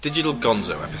Digital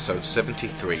Gonzo, episode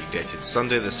 73, dated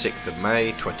Sunday the 6th of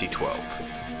May, 2012.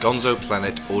 Gonzo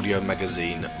Planet Audio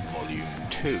Magazine, Volume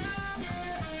 2.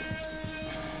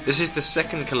 This is the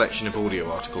second collection of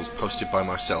audio articles posted by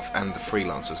myself and the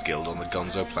Freelancers Guild on the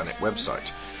Gonzo Planet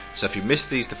website. So if you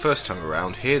missed these the first time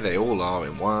around, here they all are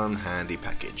in one handy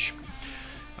package.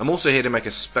 I'm also here to make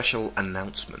a special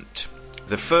announcement.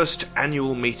 The first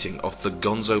annual meeting of the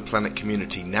Gonzo Planet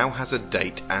community now has a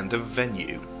date and a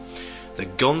venue. The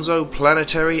Gonzo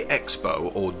Planetary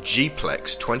Expo, or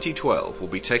Gplex 2012, will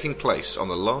be taking place on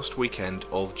the last weekend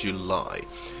of July.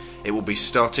 It will be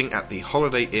starting at the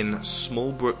Holiday Inn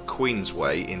Smallbrook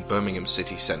Queensway in Birmingham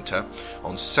City Centre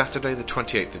on Saturday the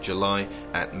 28th of July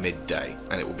at midday,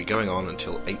 and it will be going on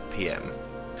until 8 p.m.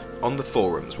 On the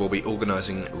forums, we'll be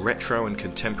organising retro and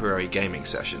contemporary gaming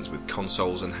sessions with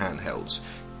consoles and handhelds.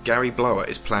 Gary Blower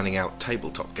is planning out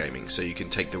tabletop gaming, so you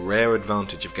can take the rare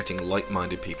advantage of getting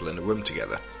like-minded people in a room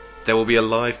together. There will be a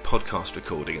live podcast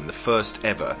recording and the first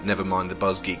ever Nevermind the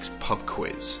Buzz Geeks pub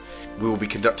quiz. We will be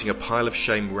conducting a Pile of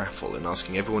Shame raffle and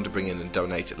asking everyone to bring in and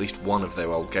donate at least one of their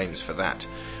old games for that,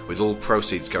 with all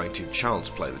proceeds going to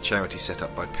Child's Play, the charity set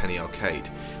up by Penny Arcade,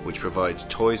 which provides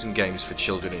toys and games for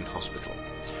children in hospital.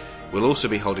 We'll also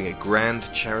be holding a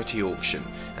grand charity auction,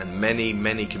 and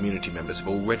many community members have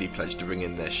already pledged to bring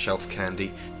in their shelf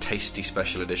candy, tasty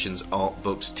special editions, art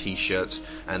books, t-shirts,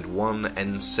 and one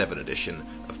N7 edition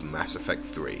of Mass Effect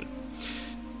 3.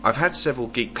 I've had several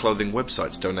geek clothing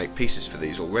websites donate pieces for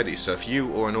these already, so if you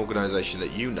or an organisation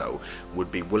that you know would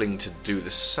be willing to do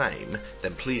the same,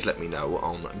 then please let me know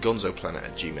on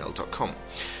gonzoplanet@gmail.com.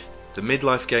 The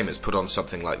Midlife Gamers put on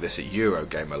something like this at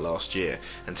Eurogamer last year,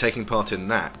 and taking part in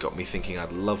that got me thinking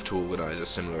I'd love to organise a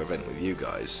similar event with you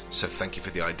guys, so thank you for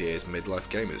the ideas, Midlife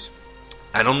Gamers.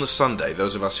 And on the Sunday,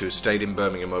 those of us who have stayed in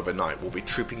Birmingham overnight will be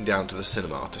trooping down to the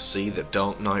cinema to see The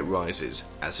Dark Knight Rises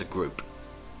as a group.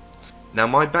 Now,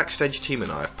 my backstage team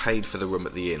and I have paid for the room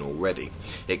at the inn already.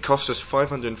 It cost us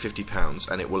 £550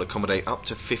 and it will accommodate up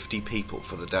to 50 people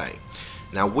for the day.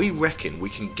 Now, we reckon we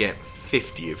can get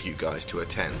 50 of you guys to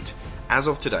attend. As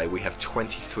of today, we have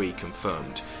 23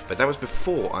 confirmed, but that was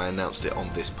before I announced it on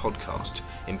this podcast.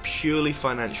 In purely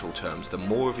financial terms, the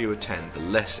more of you attend, the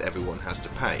less everyone has to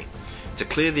pay. To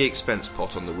clear the expense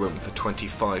pot on the room for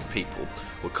 25 people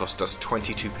will cost us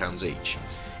 £22 each.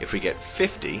 If we get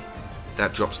 50,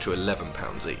 that drops to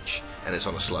 £11 each, and it's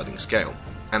on a sliding scale.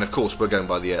 And of course, we're going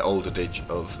by the old adage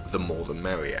of the more the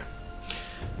merrier.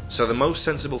 So the most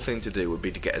sensible thing to do would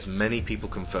be to get as many people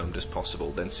confirmed as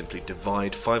possible, then simply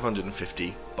divide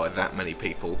 550 by that many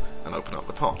people and open up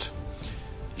the pot.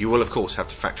 You will of course have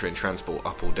to factor in transport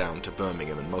up or down to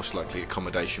Birmingham and most likely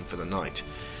accommodation for the night.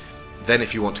 Then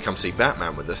if you want to come see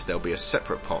Batman with us, there'll be a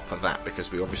separate pot for that,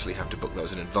 because we obviously have to book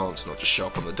those in advance, not just show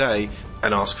up on the day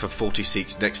and ask for 40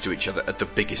 seats next to each other at the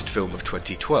biggest film of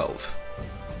 2012.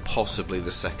 Possibly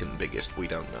the second biggest, we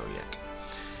don't know yet.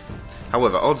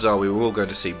 However, odds are we were all going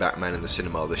to see Batman in the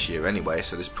cinema this year anyway,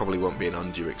 so this probably won't be an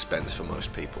undue expense for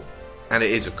most people. And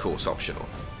it is of course optional.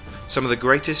 Some of the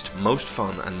greatest, most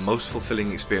fun and most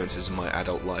fulfilling experiences of my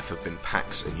adult life have been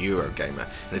PAX and Eurogamer,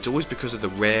 and it's always because of the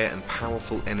rare and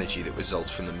powerful energy that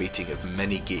results from the meeting of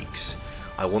many geeks.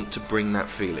 I want to bring that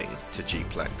feeling to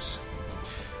Gplex.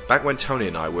 Back when Tony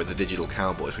and I were the Digital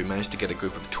Cowboys, we managed to get a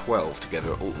group of 12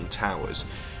 together at Alton Towers.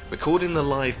 Recording the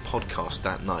live podcast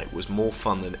that night was more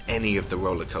fun than any of the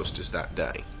roller coasters that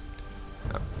day.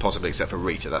 Possibly except for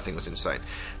Rita, that thing was insane.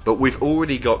 But we've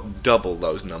already got double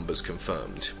those numbers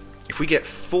confirmed. If we get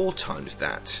 4 times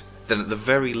that, then at the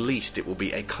very least it will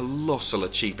be a colossal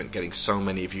achievement getting so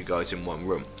many of you guys in one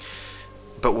room.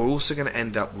 But we're also going to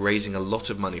end up raising a lot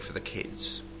of money for the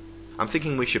kids. I'm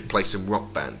thinking we should play some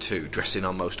Rock Band too, dress in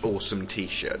our most awesome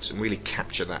t-shirts and really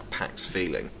capture that PAX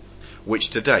feeling, which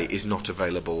today is not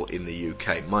available in the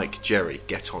UK. Mike, Jerry,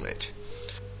 get on it.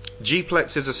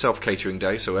 Gplex is a self-catering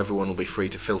day, so everyone will be free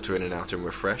to filter in and out and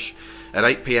refresh. At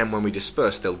 8 p.m. when we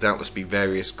disperse, there'll doubtless be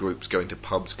various groups going to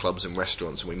pubs, clubs and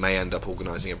restaurants, and we may end up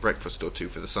organising a breakfast or two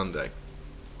for the Sunday.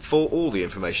 For all the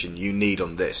information you need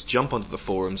on this, jump onto the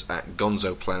forums at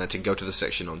Gonzo Planet and go to the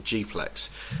section on Gplex.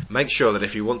 Make sure that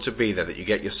if you want to be there that you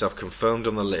get yourself confirmed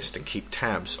on the list and keep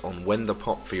tabs on when the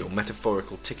pot for your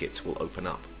metaphorical tickets will open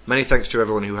up. Many thanks to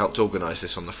everyone who helped organise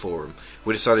this on the forum.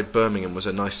 We decided Birmingham was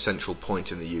a nice central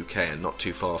point in the UK and not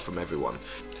too far from everyone,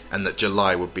 and that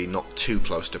July would be not too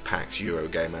close to PAX,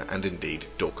 Eurogamer and indeed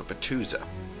Dorka Patusa.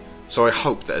 So I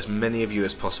hope that as many of you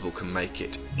as possible can make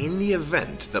it. In the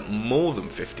event that more than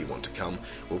 50 want to come,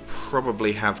 we'll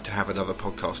probably have to have another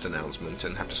podcast announcement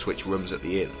and have to switch rooms at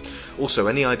the inn. Also,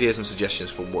 any ideas and suggestions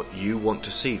for what you want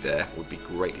to see there would be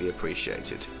greatly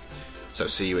appreciated. So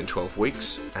see you in 12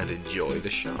 weeks, and enjoy the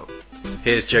show.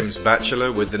 Here's James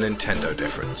Batchelor with the Nintendo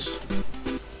difference.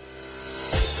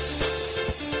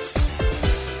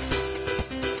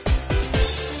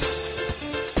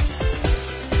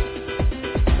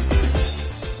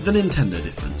 The Nintendo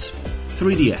difference.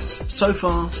 3DS. So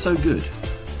far, so good.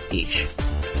 Ish.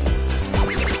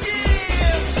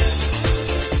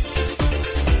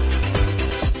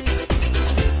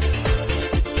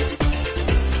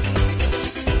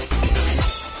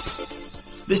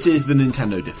 This is The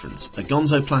Nintendo Difference, a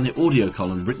Gonzo Planet audio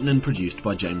column written and produced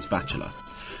by James Batchelor.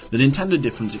 The Nintendo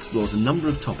Difference explores a number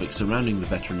of topics surrounding the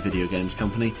veteran video games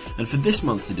company, and for this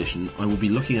month's edition I will be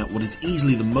looking at what is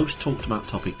easily the most talked about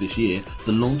topic this year,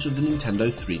 the launch of the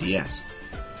Nintendo 3DS.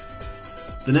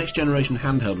 The next generation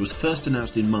handheld was first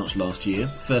announced in March last year,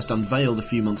 first unveiled a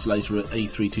few months later at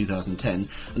E3 2010,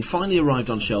 and finally arrived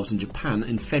on shelves in Japan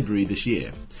in February this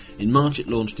year. In March it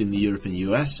launched in the Europe and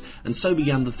US, and so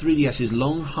began the 3DS's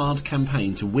long, hard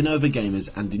campaign to win over gamers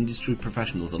and industry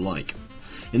professionals alike.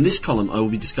 In this column I will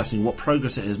be discussing what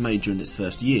progress it has made during its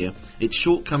first year, its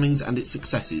shortcomings and its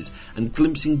successes, and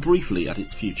glimpsing briefly at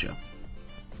its future.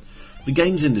 The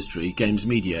games industry, games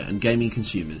media and gaming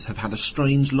consumers have had a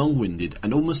strange, long-winded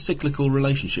and almost cyclical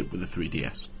relationship with the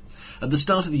 3DS. At the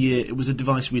start of the year it was a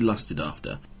device we lusted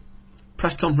after.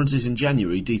 Press conferences in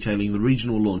January detailing the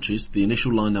regional launches, the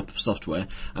initial lineup of software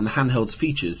and the handheld's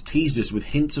features teased us with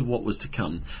hints of what was to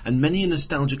come, and many a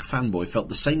nostalgic fanboy felt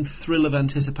the same thrill of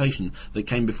anticipation that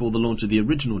came before the launch of the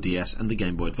original DS and the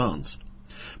Game Boy Advance.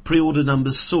 Pre-order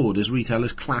numbers soared as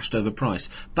retailers clashed over price,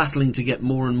 battling to get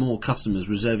more and more customers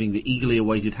reserving the eagerly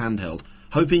awaited handheld,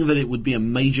 hoping that it would be a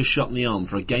major shot in the arm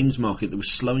for a games market that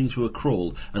was slowing to a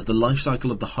crawl as the life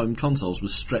cycle of the home consoles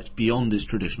was stretched beyond its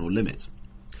traditional limits.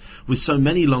 With so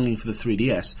many longing for the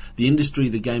 3DS, the industry,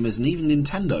 the gamers and even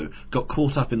Nintendo got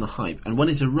caught up in the hype, and when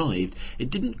it arrived, it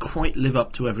didn't quite live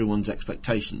up to everyone's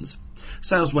expectations.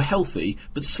 Sales were healthy,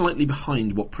 but slightly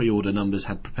behind what pre-order numbers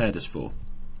had prepared us for.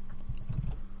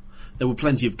 There were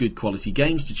plenty of good quality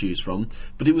games to choose from,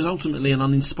 but it was ultimately an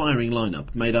uninspiring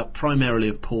lineup made up primarily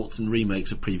of ports and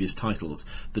remakes of previous titles,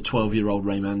 the 12-year-old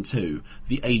Rayman 2,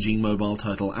 the aging mobile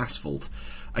title Asphalt,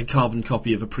 a carbon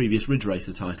copy of a previous Ridge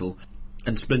Racer title,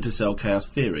 and Splinter Cell Chaos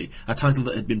Theory, a title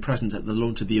that had been present at the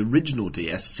launch of the original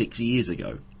DS 6 years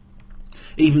ago.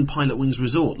 Even Pilot Wings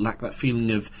Resort lacked that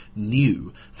feeling of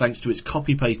new, thanks to its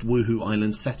copy-paste Woohoo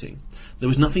Island setting. There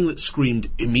was nothing that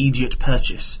screamed immediate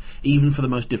purchase, even for the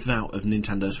most devout of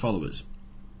Nintendo's followers.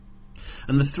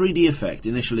 And the 3D effect,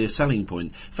 initially a selling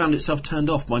point, found itself turned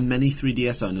off by many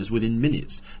 3DS owners within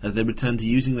minutes as they returned to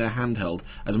using their handheld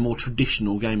as a more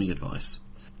traditional gaming device.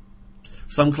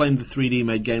 Some claimed the 3D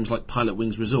made games like Pilot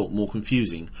Wings Resort more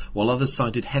confusing, while others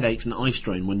cited headaches and eye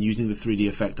strain when using the 3D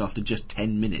effect after just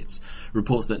 10 minutes,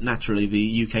 reports that naturally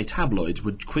the UK tabloids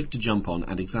were quick to jump on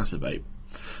and exacerbate.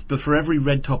 But for every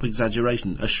red top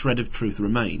exaggeration, a shred of truth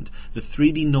remained. The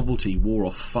 3D novelty wore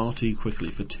off far too quickly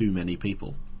for too many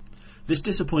people. This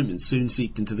disappointment soon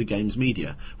seeped into the games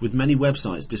media, with many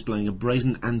websites displaying a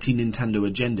brazen anti-Nintendo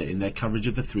agenda in their coverage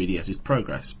of the 3DS's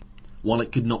progress. While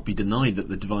it could not be denied that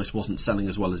the device wasn't selling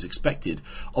as well as expected,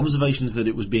 observations that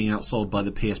it was being outsold by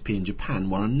the PSP in Japan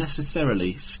were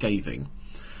unnecessarily scathing.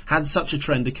 Had such a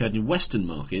trend occurred in Western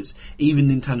markets, even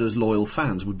Nintendo's loyal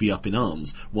fans would be up in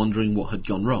arms, wondering what had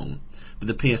gone wrong. But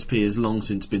the PSP has long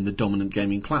since been the dominant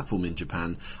gaming platform in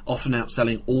Japan, often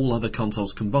outselling all other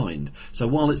consoles combined, so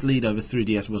while its lead over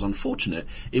 3DS was unfortunate,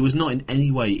 it was not in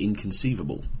any way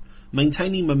inconceivable.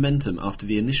 Maintaining momentum after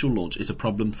the initial launch is a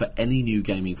problem for any new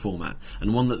gaming format,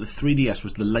 and one that the 3DS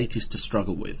was the latest to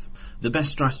struggle with. The best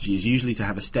strategy is usually to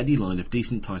have a steady line of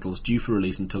decent titles due for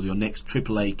release until your next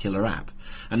AAA killer app,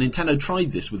 and Nintendo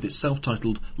tried this with its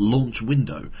self-titled launch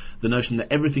window, the notion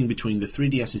that everything between the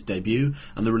 3DS's debut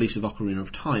and the release of Ocarina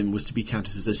of Time was to be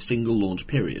counted as a single launch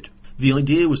period. The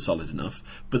idea was solid enough,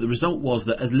 but the result was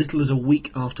that as little as a week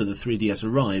after the 3DS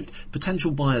arrived, potential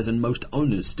buyers and most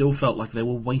owners still felt like they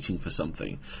were waiting for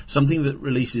something that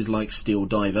releases like Steel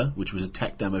Diver, which was a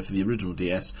tech demo for the original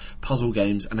DS, puzzle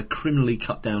games and a criminally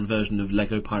cut down version of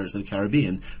Lego Pirates of the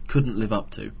Caribbean couldn't live up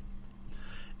to.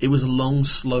 It was a long,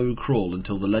 slow crawl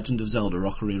until The Legend of Zelda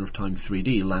Ocarina of Time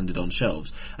 3D landed on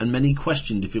shelves, and many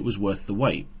questioned if it was worth the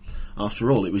wait.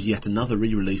 After all, it was yet another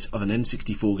re-release of an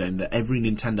N64 game that every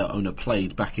Nintendo owner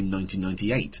played back in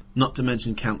 1998, not to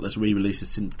mention countless re-releases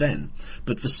since then,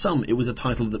 but for some it was a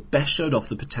title that best showed off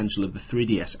the potential of the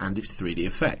 3DS and its 3D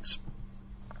effects.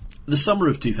 The summer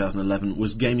of 2011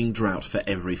 was gaming drought for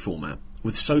every format.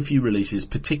 With so few releases,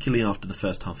 particularly after the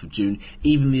first half of June,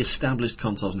 even the established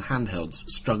consoles and handhelds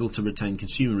struggled to retain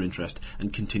consumer interest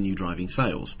and continue driving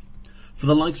sales. For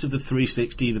the likes of the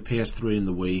 360, the PS3 and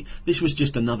the Wii, this was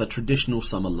just another traditional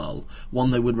summer lull,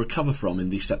 one they would recover from in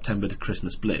the September to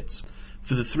Christmas blitz.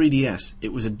 For the 3DS,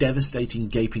 it was a devastating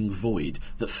gaping void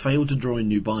that failed to draw in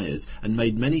new buyers and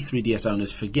made many 3DS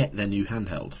owners forget their new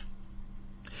handheld.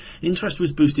 Interest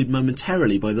was boosted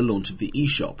momentarily by the launch of the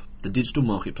eShop, the digital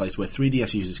marketplace where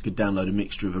 3DS users could download a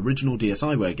mixture of original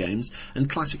DSiWare games and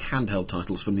classic handheld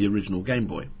titles from the original Game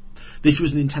Boy. This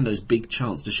was Nintendo's big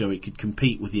chance to show it could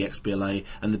compete with the XBLA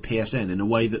and the PSN in a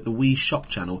way that the Wii Shop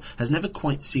channel has never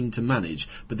quite seemed to manage,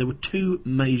 but there were two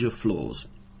major flaws.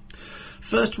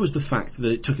 First was the fact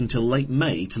that it took until late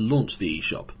May to launch the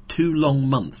eShop, 2 long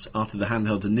months after the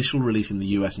handheld's initial release in the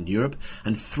US and Europe,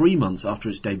 and 3 months after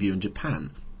its debut in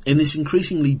Japan. In this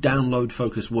increasingly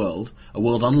download-focused world, a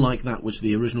world unlike that which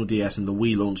the original DS and the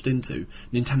Wii launched into,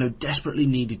 Nintendo desperately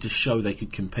needed to show they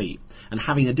could compete, and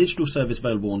having a digital service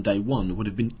available on day one would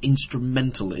have been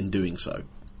instrumental in doing so.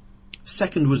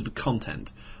 Second was the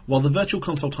content. While the Virtual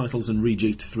Console titles and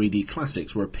rejigged 3D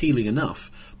classics were appealing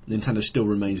enough, Nintendo still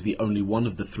remains the only one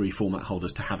of the 3 format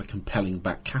holders to have a compelling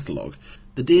back catalogue.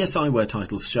 The DSiWare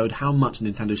titles showed how much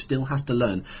Nintendo still has to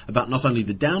learn about not only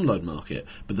the download market,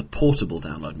 but the portable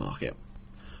download market.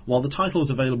 While the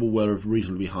titles available were of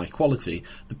reasonably high quality,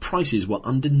 the prices were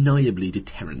undeniably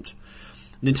deterrent.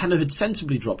 Nintendo had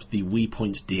sensibly dropped the Wii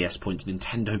Points, DS Points,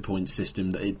 Nintendo Points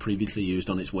system that it previously used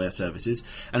on its Wear services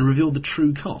and revealed the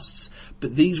true costs,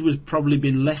 but these would have probably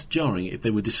been less jarring if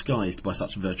they were disguised by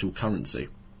such virtual currency.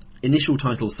 Initial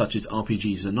titles such as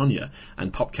RPG Xenonia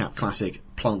and PopCap Classic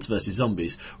Plants vs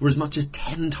Zombies were as much as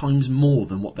 10 times more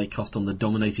than what they cost on the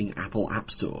dominating Apple App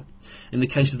Store. In the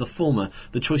case of the former,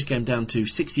 the choice came down to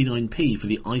 69p for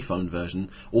the iPhone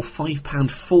version or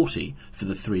 £5.40 for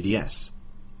the 3DS.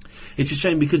 It's a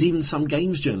shame because even some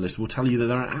games journalists will tell you that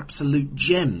there are absolute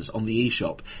gems on the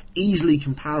eShop, easily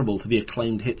comparable to the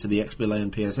acclaimed hits of the XBLA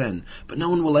and PSN, but no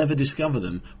one will ever discover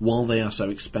them while they are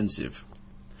so expensive.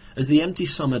 As the empty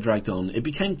summer dragged on, it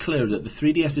became clear that the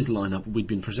 3DS's lineup we'd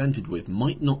been presented with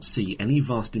might not see any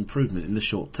vast improvement in the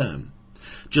short term.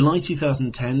 July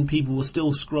 2010, people were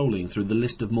still scrolling through the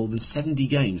list of more than 70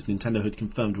 games Nintendo had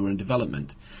confirmed were in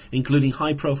development, including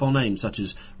high-profile names such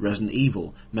as Resident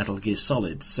Evil, Metal Gear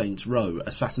Solid, Saints Row,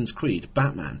 Assassin's Creed,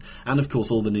 Batman, and of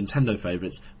course all the Nintendo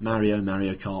favourites, Mario,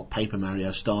 Mario Kart, Paper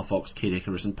Mario, Star Fox, Kid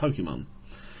Icarus and Pokemon.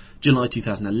 July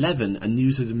 2011, and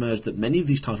news had emerged that many of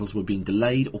these titles were being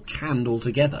delayed or canned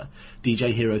altogether.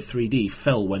 DJ Hero 3D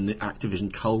fell when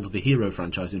Activision culled the Hero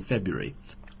franchise in February.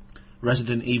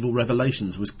 Resident Evil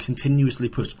Revelations was continuously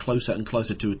pushed closer and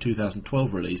closer to a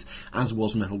 2012 release, as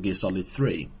was Metal Gear Solid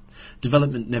 3.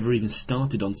 Development never even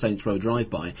started on Saints Row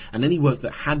Drive-By, and any work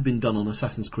that had been done on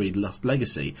Assassin's Creed Lost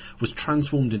Legacy was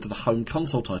transformed into the home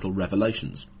console title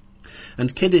Revelations.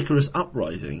 And Kid Icarus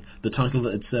Uprising, the title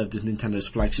that had served as Nintendo's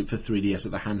flagship for 3DS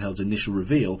at the handheld's initial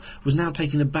reveal, was now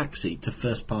taking a backseat to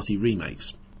first-party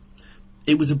remakes.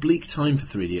 It was a bleak time for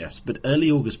 3DS, but early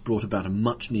August brought about a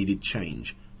much-needed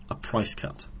change. A price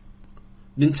cut.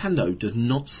 Nintendo does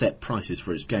not set prices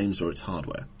for its games or its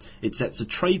hardware. It sets a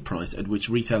trade price at which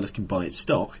retailers can buy its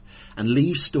stock and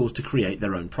leaves stores to create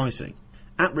their own pricing.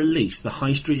 At release, the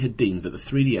High Street had deemed that the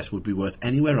 3DS would be worth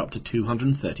anywhere up to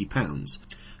 £230.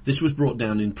 This was brought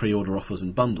down in pre-order offers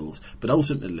and bundles, but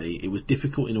ultimately it was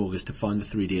difficult in August to find the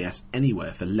 3DS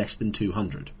anywhere for less than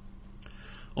 £200.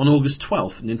 On August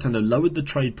 12th, Nintendo lowered the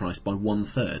trade price by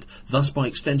 1/3, thus by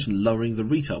extension lowering the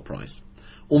retail price.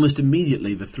 Almost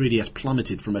immediately, the 3DS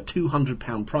plummeted from a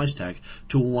 £200 price tag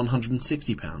to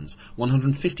 £160,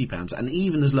 £150, and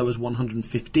even as low as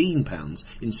 £115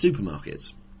 in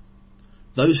supermarkets.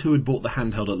 Those who had bought the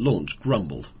handheld at launch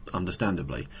grumbled,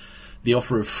 understandably. The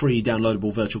offer of free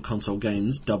downloadable Virtual Console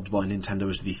games, dubbed by Nintendo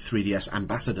as the 3DS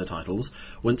Ambassador titles,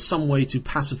 went some way to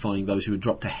pacifying those who had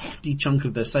dropped a hefty chunk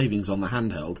of their savings on the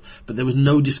handheld, but there was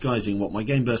no disguising what my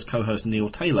GameBurst co-host Neil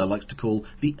Taylor likes to call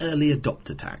the early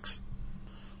adopter tax.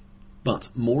 But,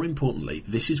 more importantly,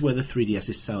 this is where the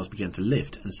 3DS's sales began to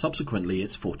lift, and subsequently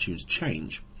its fortunes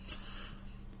change.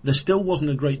 There still wasn't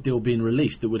a great deal being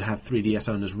released that would have 3DS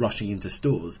owners rushing into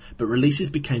stores, but releases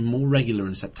became more regular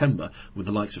in September, with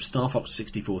the likes of Star Fox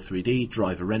 64 3D,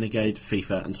 Driver Renegade,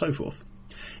 FIFA, and so forth.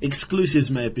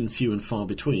 Exclusives may have been few and far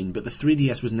between, but the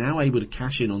 3DS was now able to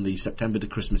cash in on the September to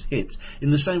Christmas hits in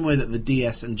the same way that the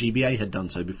DS and GBA had done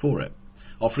so before it,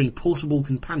 offering portable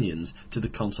companions to the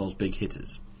console's big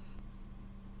hitters.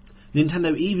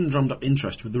 Nintendo even drummed up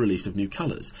interest with the release of new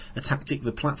colours, a tactic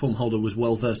the platform holder was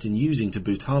well versed in using to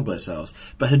boost hardware sales,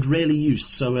 but had rarely used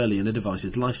so early in a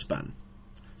device's lifespan.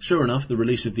 Sure enough, the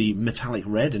release of the metallic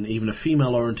red and even a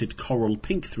female-oriented coral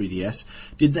pink 3DS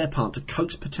did their part to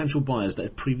coax potential buyers that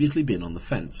had previously been on the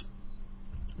fence.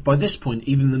 By this point,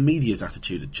 even the media's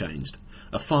attitude had changed.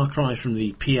 A far cry from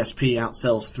the PSP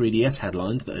outsells 3DS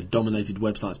headlines that had dominated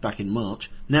websites back in March,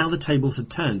 now the tables had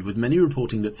turned, with many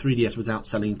reporting that 3DS was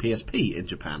outselling PSP in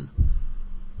Japan.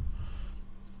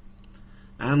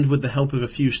 And with the help of a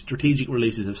few strategic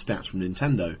releases of stats from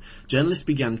Nintendo, journalists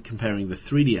began comparing the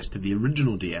 3DS to the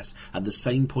original DS at the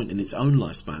same point in its own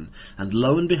lifespan, and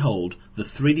lo and behold, the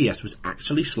 3DS was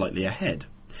actually slightly ahead.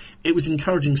 It was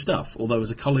encouraging stuff, although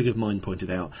as a colleague of mine pointed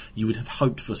out, you would have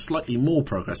hoped for slightly more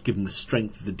progress given the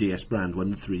strength of the DS brand when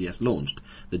the 3DS launched.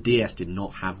 The DS did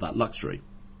not have that luxury.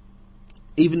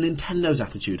 Even Nintendo's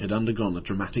attitude had undergone a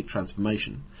dramatic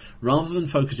transformation. Rather than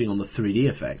focusing on the 3D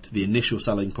effect, the initial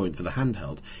selling point for the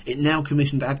handheld, it now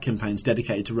commissioned ad campaigns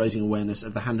dedicated to raising awareness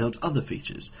of the handheld's other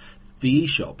features. The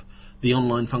eShop, the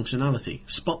online functionality,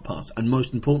 Spot Pass, and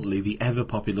most importantly the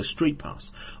ever-popular Street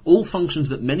Pass, all functions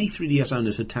that many 3DS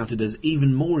owners had touted as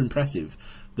even more impressive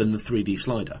than the 3D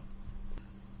slider.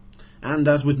 And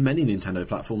as with many Nintendo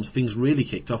platforms, things really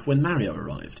kicked off when Mario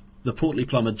arrived. The portly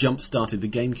plumber jump-started the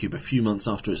GameCube a few months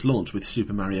after its launch with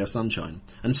Super Mario Sunshine,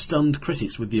 and stunned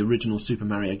critics with the original Super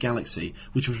Mario Galaxy,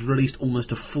 which was released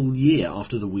almost a full year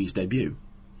after the Wii's debut.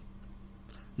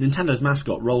 Nintendo's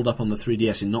mascot rolled up on the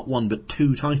 3DS in not one but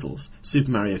two titles,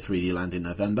 Super Mario 3D Land in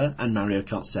November and Mario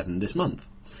Kart 7 this month.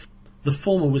 The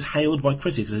former was hailed by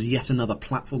critics as yet another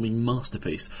platforming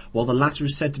masterpiece, while the latter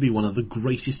is said to be one of the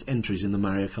greatest entries in the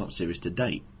Mario Kart series to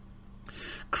date.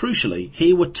 Crucially,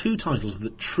 here were two titles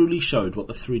that truly showed what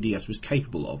the 3DS was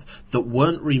capable of, that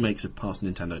weren't remakes of past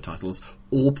Nintendo titles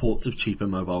or ports of cheaper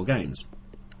mobile games.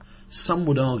 Some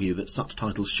would argue that such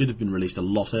titles should have been released a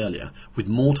lot earlier, with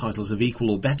more titles of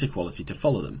equal or better quality to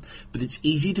follow them, but it's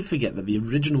easy to forget that the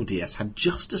original DS had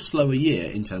just as slow a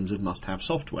year in terms of must-have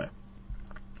software.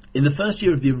 In the first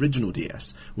year of the original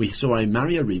DS, we saw a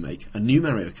Mario remake, a new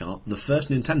Mario Kart, the first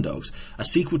Nintendogs, a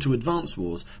sequel to Advance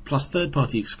Wars, plus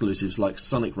third-party exclusives like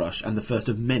Sonic Rush and the first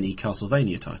of many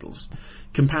Castlevania titles.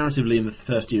 Comparatively, in the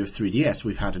first year of 3DS,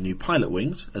 we've had a new Pilot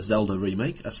Wings, a Zelda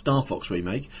remake, a Star Fox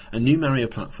remake, a new Mario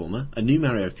platformer, a new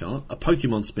Mario Kart, a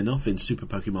Pokemon spin-off in Super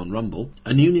Pokemon Rumble,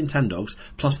 a new Nintendogs,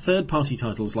 plus third-party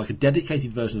titles like a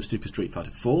dedicated version of Super Street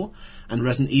Fighter 4, and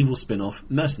Resident Evil spin-off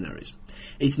Mercenaries.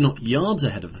 It's not yards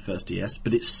ahead of the first DS,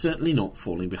 but it's certainly not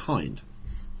falling behind.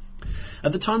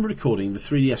 At the time of recording, the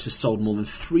 3DS has sold more than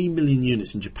 3 million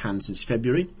units in Japan since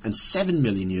February, and 7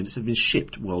 million units have been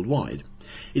shipped worldwide.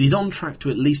 It is on track to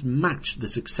at least match the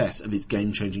success of its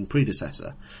game-changing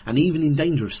predecessor, and even in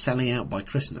danger of selling out by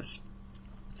Christmas.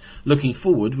 Looking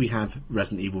forward, we have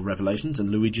Resident Evil Revelations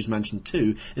and Luigi's Mansion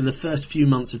 2 in the first few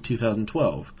months of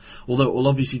 2012, although it will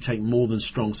obviously take more than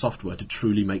strong software to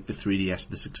truly make the 3DS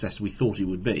the success we thought it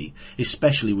would be,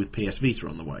 especially with PS Vita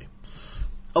on the way.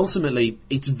 Ultimately,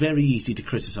 it's very easy to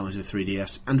criticise the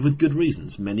 3DS, and with good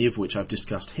reasons, many of which I've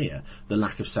discussed here: the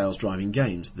lack of sales-driving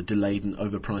games, the delayed and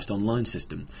overpriced online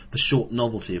system, the short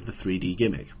novelty of the 3D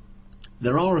gimmick.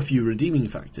 There are a few redeeming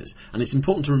factors, and it's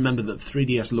important to remember that the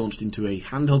 3DS launched into a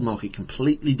handheld market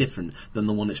completely different than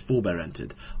the one its forebear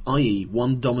entered, i.e.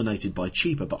 one dominated by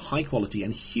cheaper but high-quality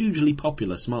and hugely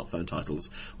popular smartphone titles,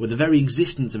 where the very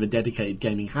existence of a dedicated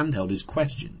gaming handheld is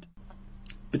questioned.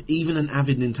 But even an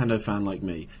avid Nintendo fan like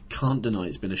me can't deny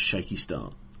it's been a shaky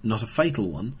start. Not a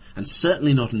fatal one, and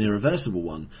certainly not an irreversible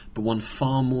one, but one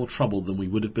far more troubled than we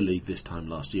would have believed this time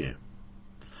last year.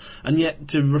 And yet,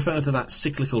 to refer to that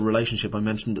cyclical relationship I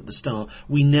mentioned at the start,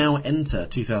 we now enter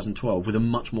 2012 with a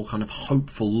much more kind of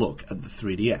hopeful look at the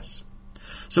 3DS.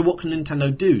 So what can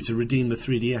Nintendo do to redeem the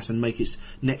 3DS and make its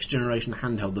next generation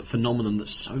handheld the phenomenon that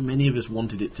so many of us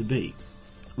wanted it to be?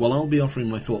 Well, I'll be offering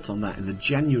my thoughts on that in the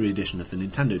January edition of the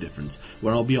Nintendo Difference,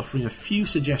 where I'll be offering a few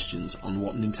suggestions on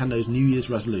what Nintendo's New Year's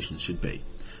resolutions should be.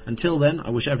 Until then, I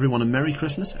wish everyone a Merry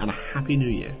Christmas and a Happy New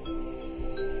Year.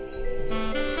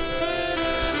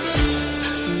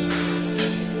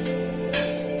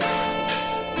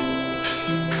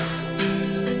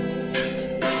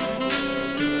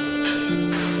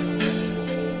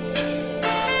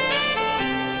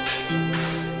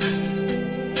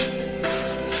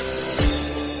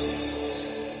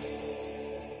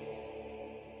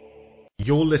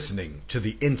 You're listening to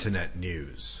the Internet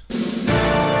News.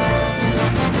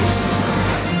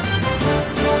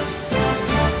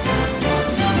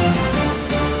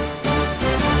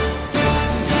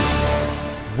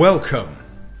 Welcome!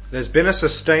 There's been a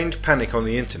sustained panic on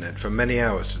the internet for many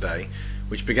hours today,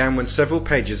 which began when several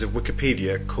pages of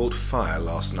Wikipedia caught fire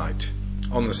last night.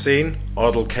 On the scene,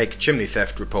 Ardle Cake Chimney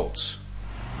Theft reports.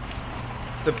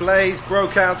 The blaze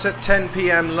broke out at 10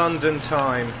 p.m. London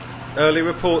time. Early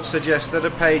reports suggest that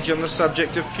a page on the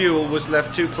subject of fuel was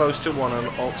left too close to one on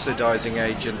oxidizing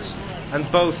agents,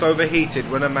 and both overheated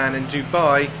when a man in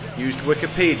Dubai used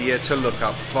Wikipedia to look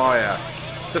up fire.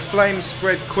 The flames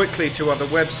spread quickly to other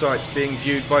websites being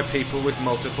viewed by people with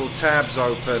multiple tabs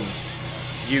open.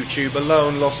 YouTube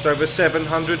alone lost over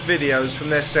 700 videos from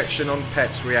their section on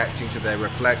pets reacting to their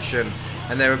reflection,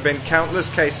 and there have been countless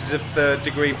cases of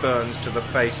third-degree burns to the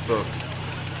Facebook.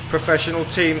 Professional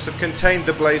teams have contained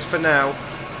the blaze for now,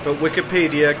 but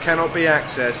Wikipedia cannot be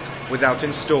accessed without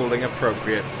installing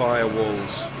appropriate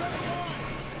firewalls.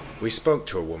 We spoke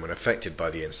to a woman affected by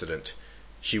the incident.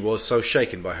 She was so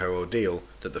shaken by her ordeal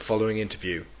that the following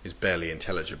interview is barely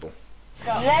intelligible.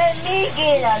 Let me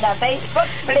get on the Facebook,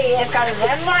 please, because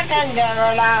then I can get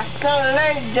a last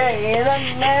day,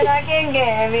 and then I can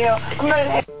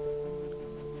give you.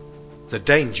 The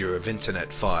danger of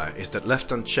internet fire is that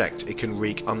left unchecked it can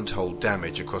wreak untold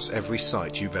damage across every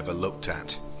site you've ever looked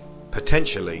at.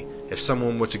 Potentially, if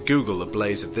someone were to Google a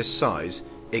blaze of this size,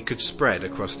 it could spread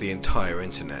across the entire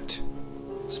internet.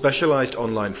 Specialized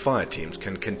online fire teams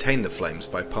can contain the flames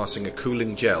by passing a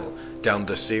cooling gel down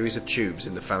the series of tubes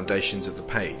in the foundations of the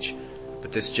page,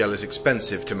 but this gel is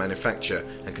expensive to manufacture,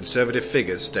 and conservative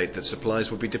figures state that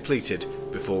supplies will be depleted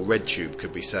before RedTube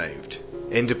could be saved.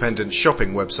 Independent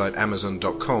shopping website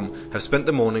Amazon.com have spent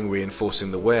the morning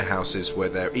reinforcing the warehouses where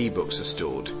their e-books are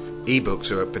stored.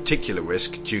 E-books are at particular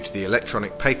risk due to the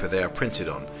electronic paper they are printed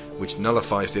on, which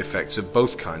nullifies the effects of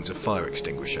both kinds of fire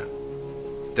extinguisher.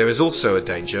 There is also a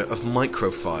danger of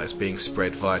microfires being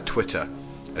spread via Twitter.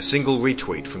 A single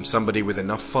retweet from somebody with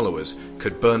enough followers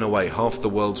could burn away half the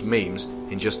world's memes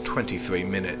in just 23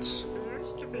 minutes.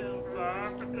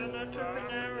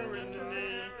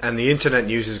 And the internet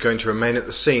news is going to remain at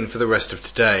the scene for the rest of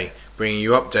today, bringing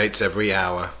you updates every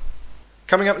hour.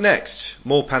 Coming up next,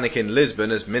 more panic in Lisbon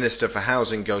as Minister for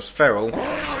Housing goes feral.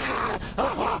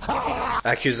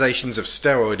 Accusations of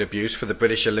steroid abuse for the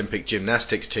British Olympic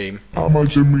gymnastics team. How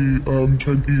much of me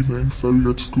 10 evening, so you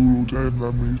at school all day and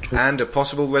then me. And a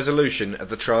possible resolution at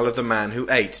the trial of the man who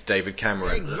ate David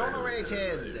Cameron.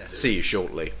 Exonerated. See you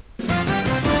shortly.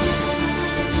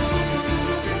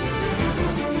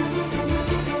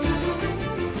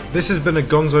 This has been a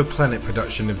Gonzo Planet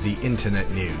production of the Internet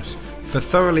News. For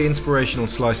thoroughly inspirational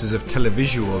slices of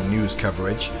televisual news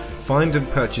coverage, find and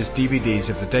purchase DVDs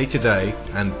of The Day Today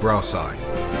and Brass Eye.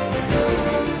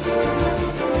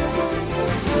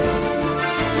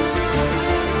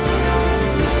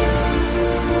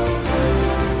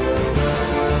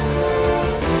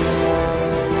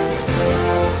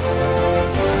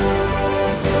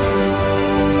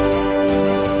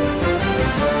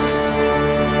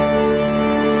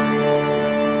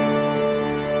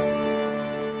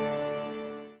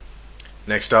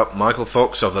 Next up, Michael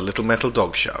Fox of the Little Metal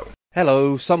Dog Show.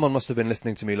 Hello, someone must have been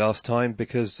listening to me last time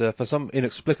because for some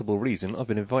inexplicable reason I've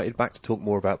been invited back to talk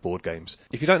more about board games.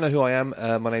 If you don't know who I am,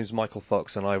 my name's Michael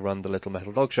Fox and I run the Little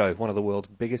Metal Dog Show, one of the world's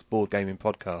biggest board gaming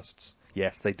podcasts.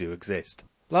 Yes, they do exist.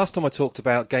 Last time I talked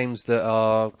about games that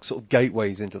are sort of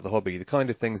gateways into the hobby, the kind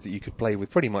of things that you could play with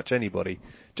pretty much anybody,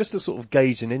 just to sort of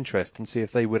gauge an interest and see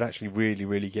if they would actually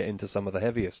really get into some of the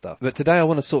heavier stuff. But today I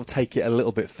want to sort of take it a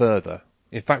little bit further.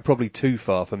 In fact, probably too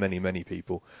far for many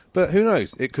people. But who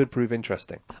knows? It could prove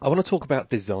interesting. I want to talk about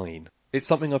design. It's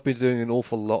something I've been doing an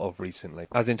awful lot of recently.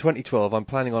 As in 2012, I'm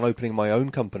planning on opening my own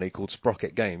company called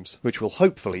Sprocket Games, which will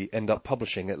hopefully end up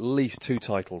publishing at least 2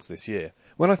 titles this year.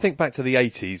 When I think back to the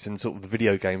 80s and sort of the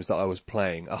video games that I was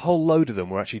playing, a whole load of them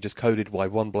were actually just coded by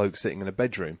one bloke sitting in a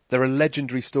bedroom. There are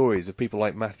legendary stories of people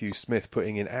like Matthew Smith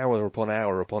putting in hour upon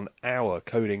hour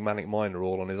coding Manic Miner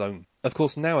all on his own. Of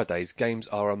course, nowadays, games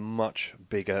are a much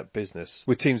bigger business,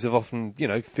 with teams of often,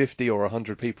 50 or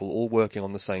 100 people all working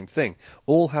on the same thing,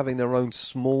 all having their own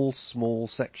small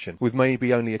section, with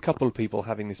maybe only a couple of people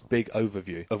having this big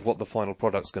overview of what the final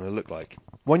product's going to look like.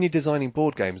 When you're designing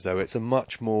board games, though, it's a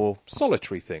much more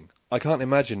solitary thing. I can't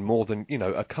imagine more than,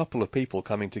 a couple of people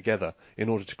coming together in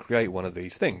order to create one of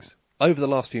these things. Over the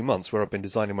last few months where I've been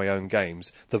designing my own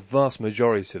games, the vast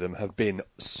majority of them have been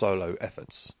solo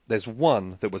efforts. There's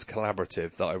one that was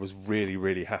collaborative that I was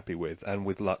really happy with, and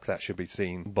with luck that should be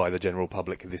seen by the general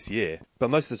public this year.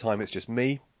 But most of the time it's just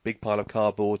me, big pile of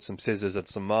cardboard, some scissors and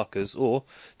some markers, or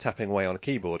tapping away on a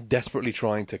keyboard, desperately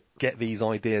trying to get these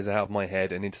ideas out of my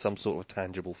head and into some sort of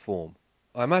tangible form.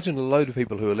 I imagine a load of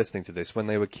people who are listening to this, when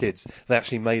they were kids, they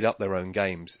actually made up their own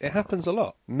games. It happens a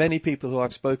lot. Many people who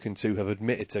I've spoken to have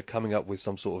admitted to coming up with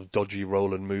some sort of dodgy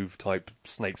roll and move type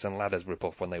Snakes and Ladders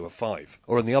ripoff when they were 5.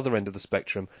 Or on the other end of the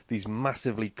spectrum, these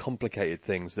massively complicated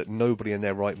things that nobody in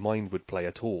their right mind would play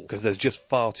at all, because there's just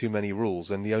far too many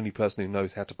rules, and the only person who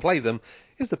knows how to play them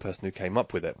is the person who came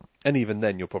up with it. And even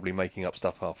then, you're probably making up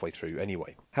stuff halfway through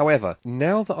anyway. However,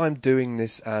 now that I'm doing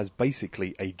this as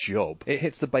basically a job, it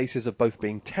hits the basis of both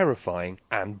being terrifying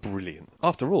and brilliant.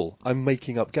 After all, I'm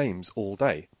making up games all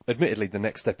day. Admittedly, the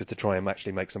next step is to try and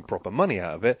actually make some proper money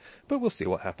out of it, but we'll see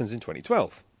what happens in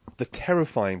 2012. The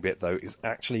terrifying bit, though, is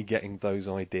actually getting those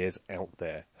ideas out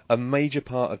there. A major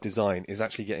part of design is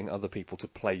actually getting other people to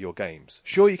play your games.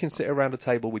 Sure, you can sit around a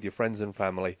table with your friends and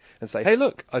family and say, hey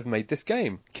look, I've made this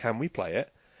game, can we play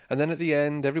it? And then at the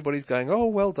end, everybody's going, oh,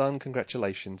 well done,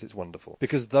 congratulations, it's wonderful.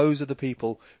 Because those are the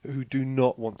people who do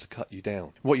not want to cut you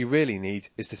down. What you really need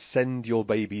is to send your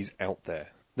babies out there.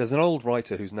 There's an old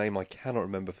writer whose name I cannot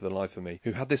remember for the life of me,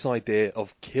 who had this idea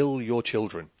of kill your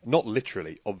children. Not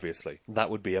literally, obviously. That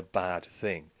would be a bad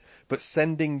thing. But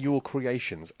sending your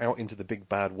creations out into the big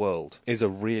bad world is a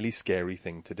really scary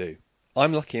thing to do.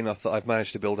 I'm lucky enough that I've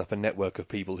managed to build up a network of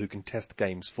people who can test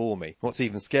games for me. What's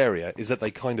even scarier is that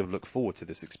they kind of look forward to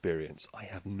this experience. I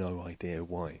have no idea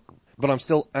why. But I'm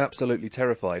still absolutely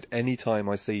terrified any time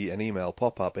I see an email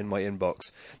pop up in my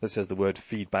inbox that says the word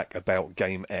feedback about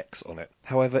game X on it.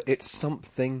 However, it's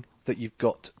something that you've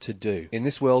got to do. In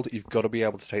this world, you've got to be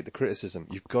able to take the criticism.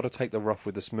 You've got to take the rough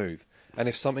with the smooth. And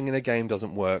if something in a game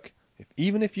doesn't work,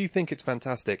 even if you think it's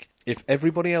fantastic, if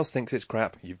everybody else thinks it's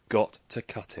crap, you've got to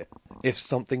cut it. If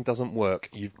something doesn't work,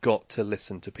 you've got to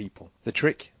listen to people. The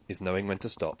trick is knowing when to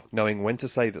stop, knowing when to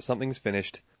say that something's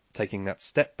finished, taking that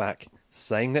step back,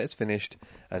 saying that it's finished,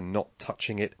 and not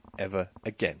touching it ever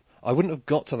again. I wouldn't have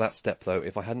got to that step, though,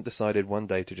 if I hadn't decided one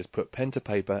day to just put pen to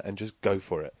paper and just go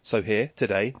for it. So here,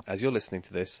 today, as you're listening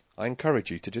to this, I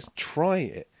encourage you to just try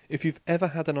it. If you've ever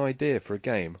had an idea for a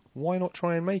game, why not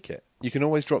try and make it? You can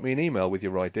always drop me an email with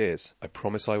your ideas. I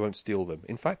promise I won't steal them.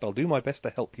 In fact, I'll do my best to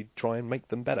help you try and make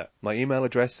them better. My email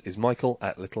address is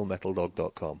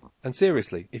michael@littlemetaldog.com. And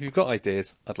seriously, if you've got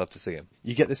ideas, I'd love to see them.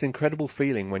 You get this incredible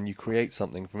feeling when you create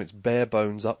something from its bare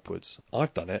bones upwards.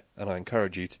 I've done it, and I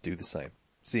encourage you to do the same.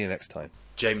 See you next time.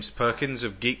 James Perkins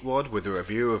of Geekwad with a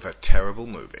review of a terrible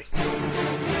movie.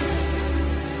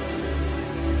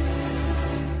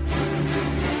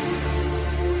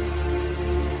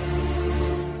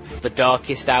 The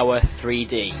Darkest Hour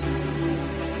 3D.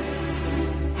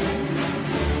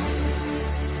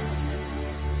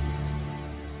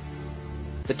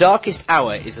 The Darkest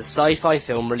Hour is a sci-fi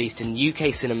film released in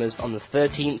UK cinemas on the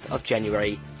 13th of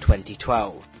January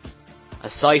 2012. A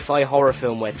sci-fi horror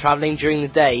film where travelling during the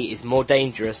day is more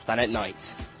dangerous than at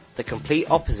night. The complete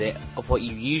opposite of what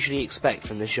you usually expect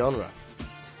from this genre.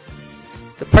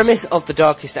 The premise of The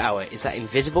Darkest Hour is that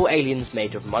invisible aliens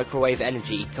made of microwave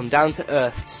energy come down to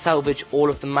Earth to salvage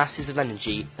all of the masses of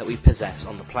energy that we possess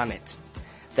on the planet.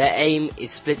 Their aim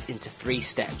is split into 3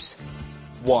 steps.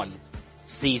 1.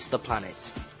 Seize the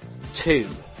planet. 2.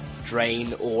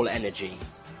 Drain all energy.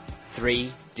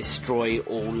 3. Destroy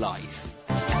all life.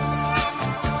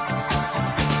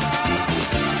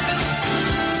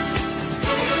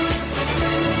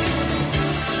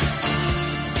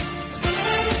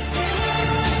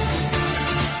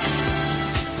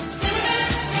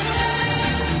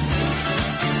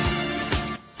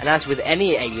 And as with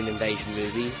any alien invasion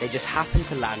movie, they just happen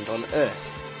to land on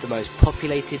Earth, the most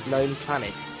populated known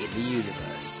planet in the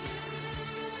universe.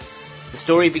 The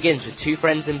story begins with 2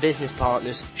 friends and business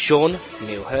partners, Sean,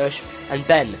 Neil Hirsch, and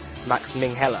Ben, Max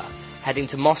Minghella, heading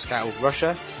to Moscow,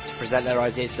 Russia, to present their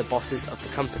idea to the bosses of the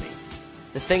company.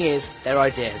 The thing is, their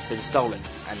idea has been stolen,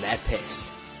 and they're pissed.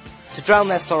 To drown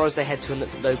their sorrows, they head to a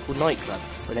local nightclub,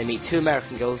 where they meet 2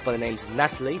 American girls by the names of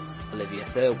Natalie, Olivia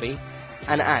Thirlby,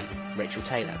 and Anne, Rachel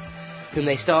Taylor, whom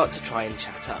they start to try and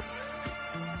chat up.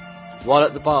 While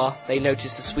at the bar, they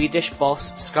notice the Swedish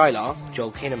boss, Skylar,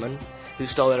 Joel Kinnaman, who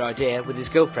stole their idea with his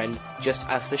girlfriend just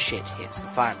as the shit hits the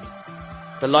fan.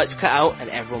 The lights cut out and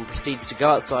everyone proceeds to go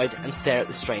outside and stare at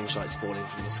the strange lights falling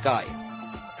from the sky.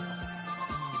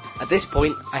 At this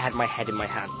point, I had my head in my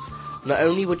hands. Not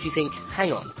only would you think,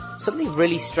 hang on, something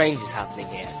really strange is happening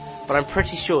here, but I'm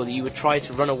pretty sure that you would try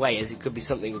to run away as it could be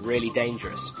something really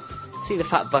dangerous. See the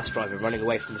fat bus driver running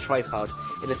away from the tripod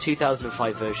in the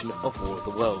 2005 version of War of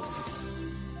the Worlds.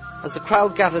 As the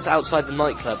crowd gathers outside the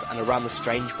nightclub and around the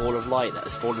strange ball of light that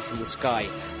has fallen from the sky,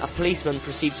 a policeman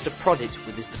proceeds to prod it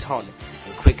with his baton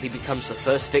and quickly becomes the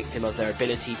first victim of their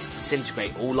ability to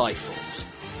disintegrate all life forms.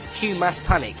 Cue mass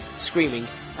panic, screaming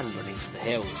and running for the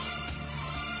hills.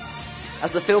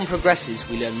 As the film progresses,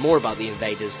 we learn more about the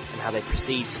invaders and how they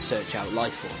proceed to search out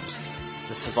life forms.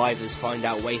 The survivors find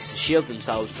out ways to shield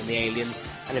themselves from the aliens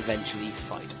and eventually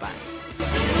fight back.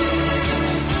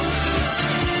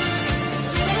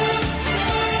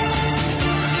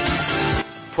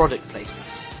 Product placement.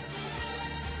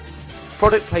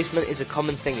 Product placement is a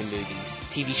common thing in movies,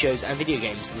 TV shows and video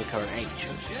games in the current age.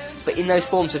 But in those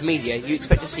forms of media, you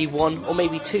expect to see one or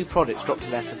maybe two products dropped in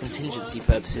there for contingency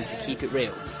purposes to keep it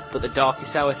real. But the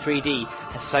Darkest Hour 3D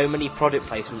has so many product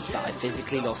placements that I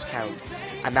physically lost count,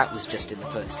 and that was just in the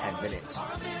first 10 minutes.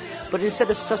 But instead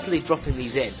of subtly dropping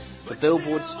these in, the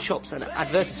billboards, shops and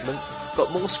advertisements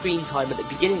got more screen time at the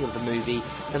beginning of the movie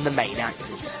than the main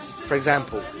actors. For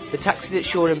example, the taxi that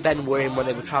Sean and Ben were in when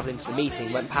they were travelling to the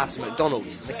meeting went past a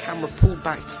McDonald's and the camera pulled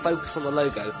back to focus on the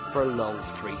logo for a long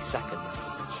 3 seconds.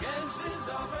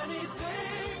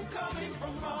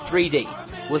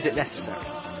 3D. Was it necessary?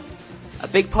 A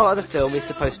big part of the film is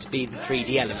supposed to be the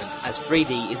 3D element, as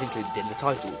 3D is included in the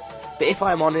title. But if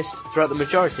I am honest, throughout the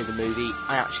majority of the movie,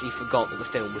 I actually forgot that the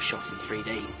film was shot in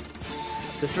 3D.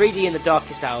 The 3D in The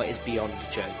Darkest Hour is beyond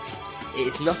a joke. It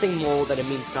is nothing more than a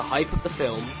means to hype up the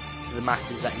film to the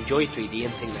masses that enjoy 3D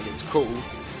and think that it's cool,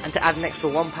 and to add an extra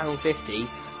 £1.50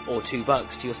 or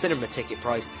 $2 to your cinema ticket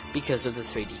price because of the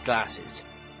 3D glasses.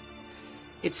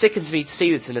 It sickens me to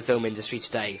see this in the film industry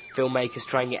today, filmmakers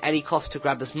trying at any cost to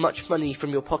grab as much money from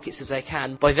your pockets as they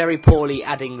can by very poorly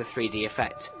adding the 3D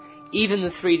effect. Even the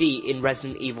 3D in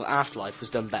Resident Evil Afterlife was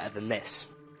done better than this.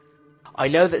 I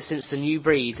know that since the new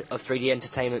breed of 3D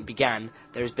entertainment began,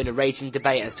 there has been a raging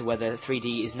debate as to whether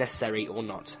 3D is necessary or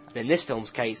not, and in this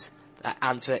film's case, that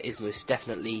answer is most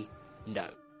definitely no.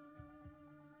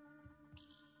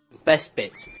 Best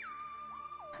bits.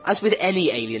 As with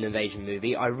any alien invasion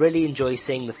movie, I really enjoy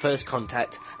seeing the first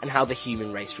contact and how the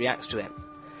human race reacts to it.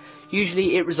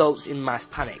 Usually it results in mass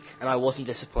panic, and I wasn't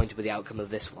disappointed with the outcome of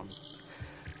this one.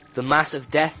 The mass of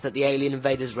death that the alien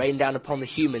invaders rain down upon the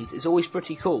humans is always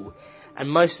pretty cool, and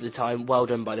most of the time well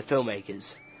done by the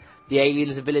filmmakers. The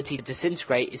aliens' ability to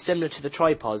disintegrate is similar to the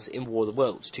tripods in War of the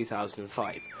Worlds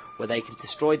 2005, where they can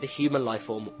destroy the human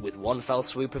lifeform with one fell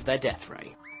swoop of their death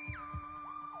ray.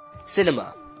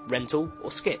 Cinema, rental or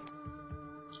skip.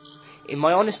 In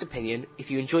my honest opinion,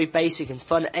 if you enjoy basic and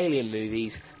fun alien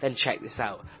movies, then check this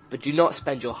out, but do not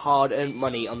spend your hard-earned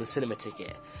money on the cinema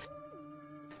ticket.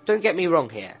 Don't get me wrong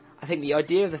here, I think the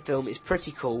idea of the film is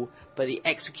pretty cool, but the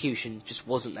execution just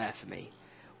wasn't there for me.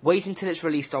 Wait until it's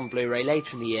released on Blu-ray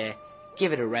later in the year,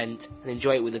 give it a rent, and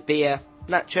enjoy it with a beer,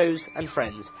 nachos and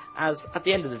friends, as, at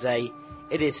the end of the day,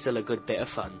 it is still a good bit of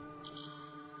fun.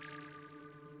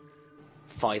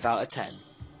 5 out of 10.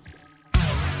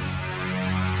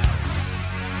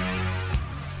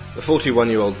 The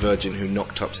 41-year-old virgin who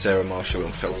knocked up Sarah Marshall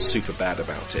and felt super bad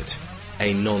about it.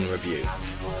 A non-review.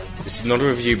 This is not a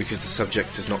review because the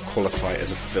subject does not qualify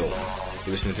as a film.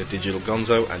 You're listening to Digital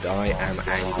Gonzo and I am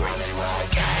angry.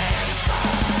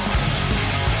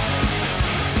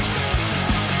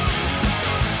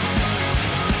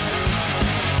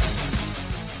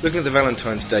 Looking at the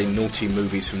Valentine's Day naughty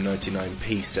movies from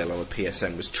 99p sale on the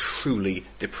PSN was truly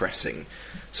depressing.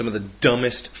 Some of the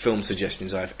dumbest film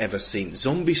suggestions I've ever seen.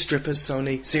 Zombie strippers,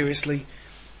 Sony? Seriously?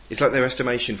 It's like their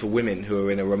estimation for women who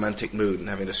are in a romantic mood and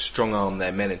having to strong-arm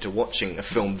their men into watching a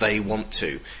film they want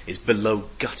to is below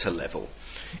gutter level.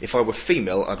 If I were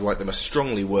female, I'd write them a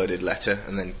strongly worded letter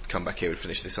and then come back here and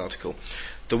finish this article.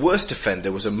 The worst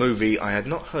offender was a movie I had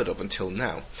not heard of until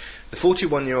now. The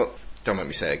 41-year-old... Don't make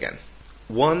me say it again.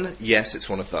 1. Yes, it's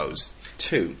one of those.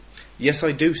 2. Yes,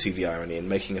 I do see the irony in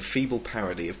making a feeble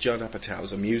parody of Judd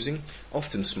Apatow's amusing,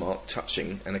 often smart,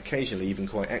 touching, and occasionally even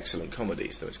quite excellent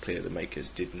comedies, though it's clear the makers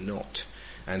did not.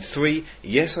 And 3.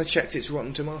 Yes, I checked its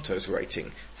Rotten Tomatoes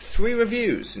rating. 3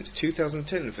 reviews since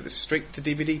 2010 for this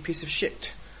straight-to-DVD piece of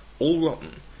shit. All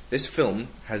rotten. This film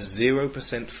has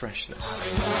 0% freshness.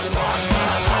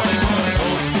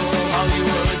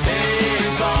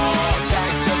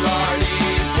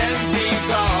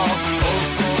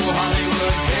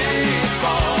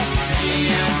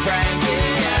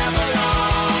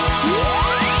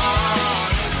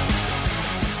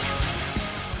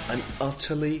 I'm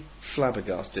utterly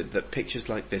flabbergasted that pictures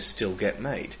like this still get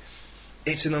made.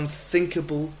 It's an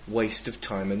unthinkable waste of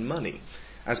time and money.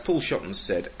 As Paul Shotton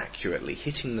said accurately,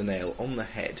 hitting the nail on the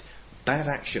head, bad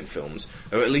action films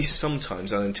are at least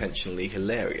sometimes unintentionally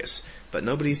hilarious, but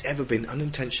nobody's ever been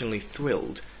unintentionally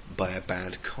thrilled by a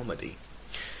bad comedy.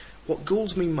 What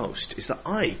galls me most is that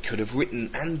I could have written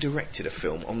and directed a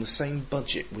film on the same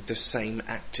budget with the same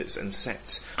actors and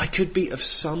sets. I could be of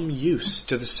some use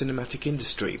to the cinematic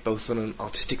industry, both on an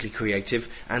artistically creative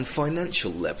and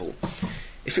financial level.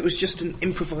 If it was just an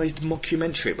improvised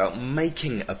mockumentary about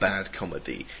making a bad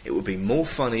comedy, it would be more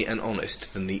funny and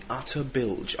honest than the utter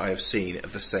bilge I have seen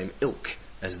of the same ilk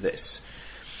as this.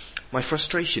 My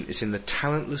frustration is in the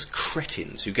talentless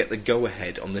cretins who get the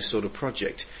go-ahead on this sort of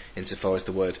project, insofar as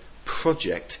the word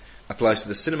project applies to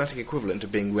the cinematic equivalent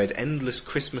of being read endless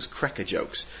Christmas cracker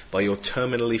jokes by your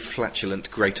terminally flatulent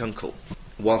great-uncle,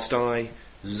 whilst I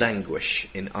languish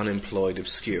in unemployed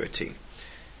obscurity.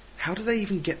 How do they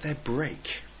even get their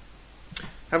break?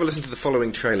 Have a listen to the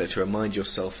following trailer to remind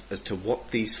yourself as to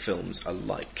what these films are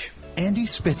like. Andy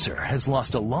Spitzer has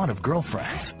lost a lot of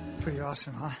girlfriends. Pretty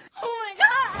awesome, huh? Oh my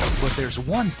god! But there's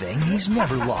one thing he's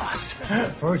never lost.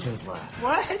 Virgin's laugh.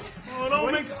 What? Oh, it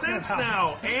all makes sense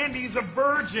now. Andy's a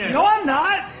virgin. No, I'm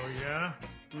not! Oh, yeah?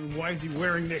 Why is he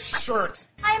wearing this shirt?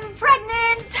 I'm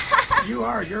pregnant! You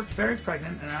are. You're very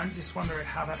pregnant, and I'm just wondering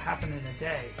how that happened in a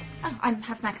day. Oh, I'm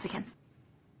half Mexican.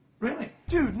 Really?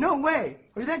 Dude, no way!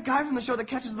 Are you that guy from the show that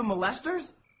catches the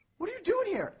molesters? What are you doing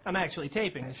here? I'm actually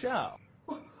taping the show.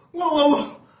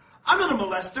 Whoa! I'm not a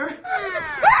molester!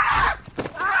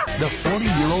 The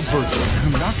 40-year-old virgin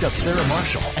who knocked up Sarah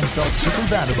Marshall and felt super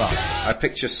bad about it. I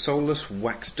picture soulless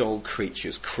wax doll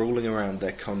creatures crawling around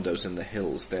their condos in the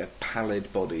hills, their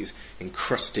pallid bodies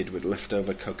encrusted with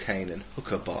leftover cocaine and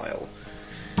hooker bile.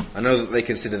 I know that they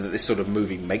consider that this sort of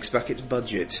movie makes back its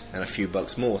budget and a few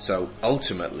bucks more, so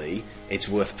ultimately it's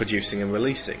worth producing and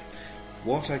releasing.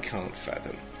 What I can't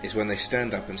fathom is when they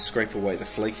stand up and scrape away the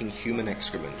flaking human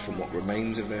excrement from what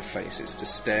remains of their faces to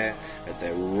stare at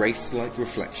their wraith-like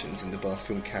reflections in the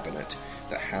bathroom cabinet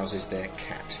that houses their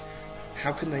cat.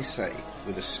 How can they say,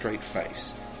 with a straight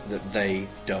face, that they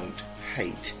don't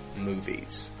hate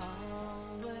movies?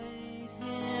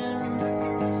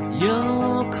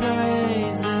 You're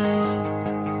crazy.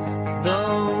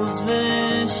 Those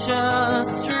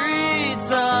vicious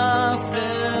streets are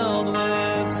filled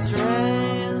with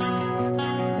strays.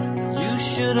 You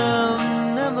should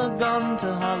have never gone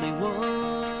to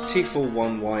Hollywood.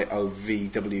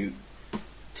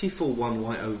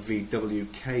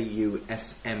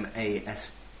 T41YOVWKUSMAS.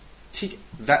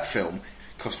 That film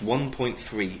cost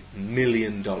 $1.3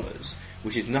 million,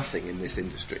 which is nothing in this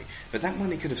industry, but that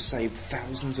money could have saved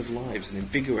thousands of lives and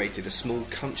invigorated a small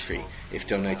country if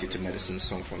donated to Medicine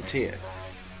Sans Frontier.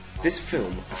 This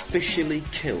film officially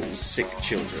kills sick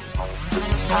children.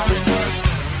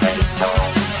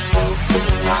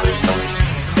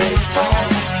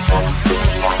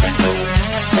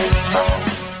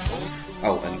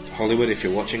 Oh, and Hollywood, if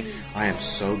you're watching, I am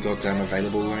so goddamn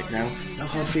available right now. No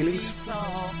hard feelings.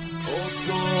 Old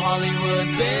school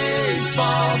Hollywood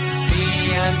baseball.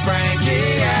 Me and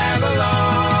Frankie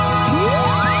Avalon.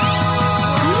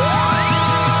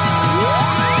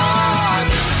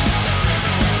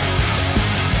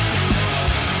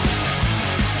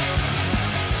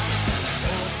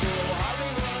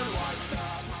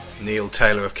 Neil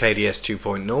Taylor of KDS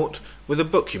 2.0 with a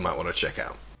book you might want to check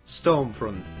out.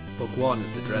 Stormfront, Book 1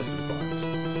 of the Dresden Files.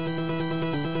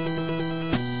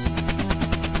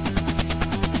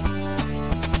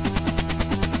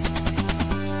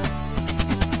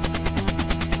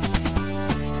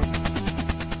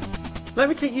 Let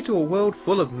me take you to a world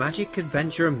full of magic,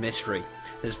 adventure and mystery.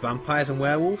 There's vampires and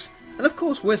werewolves, and of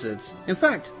course wizards. In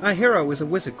fact, our hero is a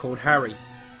wizard called Harry.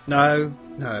 No,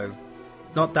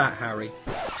 not that Harry.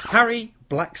 Harry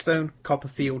Blackstone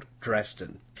Copperfield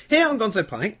Dresden. Here on Gonzo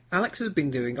Planet, Alex has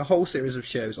been doing a whole series of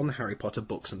shows on the Harry Potter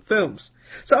books and films.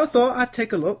 So I thought I'd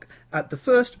take a look at the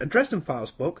first Dresden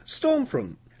Files book,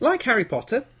 Stormfront. Like Harry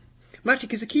Potter,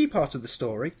 magic is a key part of the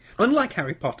story. Unlike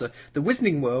Harry Potter, the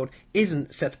wizarding world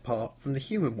isn't set apart from the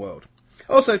human world.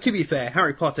 Also, to be fair,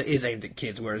 Harry Potter is aimed at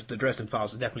kids, whereas the Dresden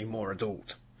Files are definitely more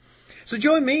adult. So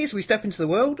join me as we step into the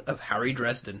world of Harry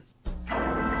Dresden.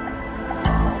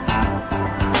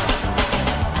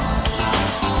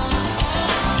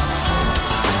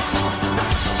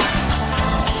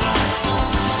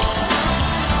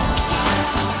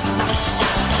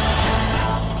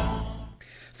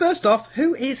 First off,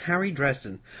 who is Harry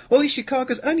Dresden? Well, he's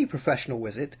Chicago's only professional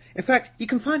wizard. In fact, you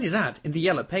can find his ad in the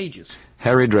Yellow Pages.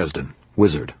 Harry Dresden,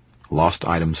 wizard. Lost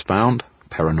items found,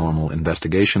 paranormal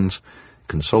investigations,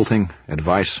 consulting,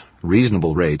 advice,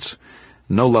 reasonable rates,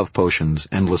 no love potions,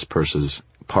 endless purses,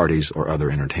 parties or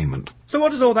other entertainment. So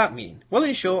what does all that mean? Well,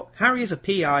 in short, Harry is a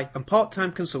PI and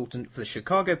part-time consultant for the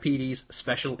Chicago PD's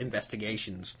Special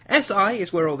Investigations. SI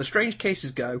is where all the strange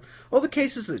cases go, all the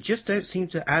cases that just don't seem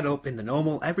to add up in the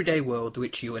normal, everyday world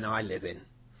which you and I live in.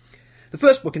 The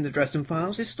first book in the Dresden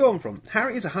Files is Stormfront.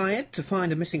 Harry is hired to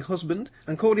find a missing husband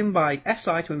and called in by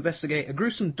SI to investigate a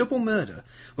gruesome double murder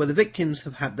where the victims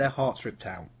have had their hearts ripped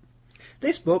out.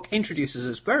 This book introduces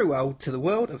us very well to the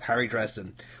world of Harry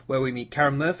Dresden, where we meet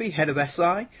Karen Murphy, head of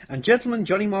SI, and gentleman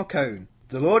Johnny Marcone,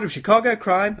 the Lord of Chicago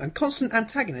crime and constant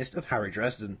antagonist of Harry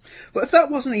Dresden. But if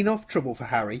that wasn't enough trouble for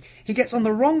Harry, he gets on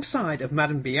the wrong side of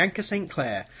Madame Bianca St.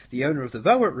 Clair, the owner of the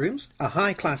Velvet Rooms, a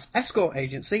high-class escort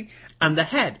agency, and the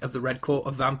head of the Red Court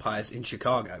of Vampires in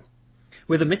Chicago.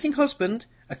 With a missing husband,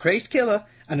 a crazed killer,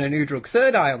 and a new drug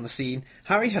Third Eye on the scene,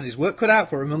 Harry has his work cut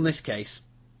out for him on this case.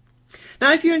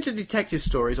 Now, if you're into detective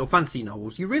stories or fantasy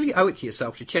novels, you really owe it to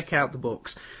yourself to check out the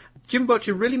books. Jim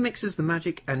Butcher really mixes the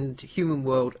magic and human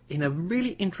world in a really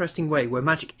interesting way, where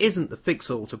magic isn't the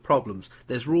fix-all to problems.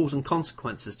 There's rules and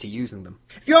consequences to using them.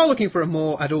 If you are looking for a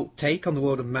more adult take on the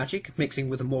world of magic, mixing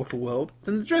with the mortal world,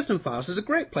 then the Dresden Files is a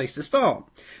great place to start.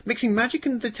 Mixing magic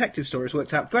and detective stories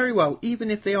works out very well,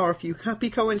 even if there are a few happy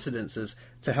coincidences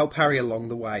to help Harry along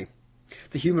the way.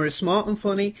 The humour is smart and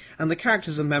funny, and the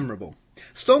characters are memorable.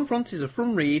 Stormfront is a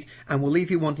fun read and will leave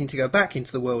you wanting to go back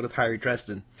into the world of Harry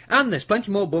Dresden. And there's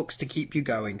plenty more books to keep you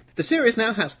going. The series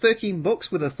now has 13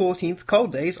 books with a 14th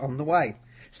Cold Days on the way.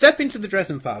 Step into the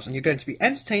Dresden Files and you're going to be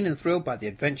entertained and thrilled by the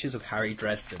adventures of Harry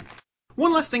Dresden.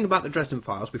 One last thing about the Dresden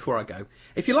Files before I go.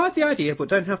 If you like the idea but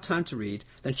don't have time to read,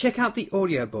 then check out the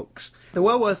audiobooks. They're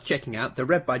well worth checking out. They're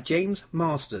read by James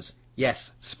Masters.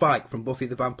 Yes, Spike from Buffy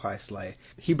the Vampire Slayer.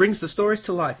 He brings the stories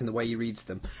to life in the way he reads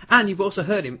them. And you've also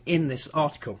heard him in this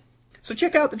article. So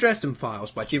check out the Dresden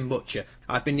Files by Jim Butcher.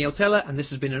 I've been Neil Teller and this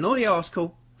has been an audio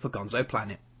article for Gonzo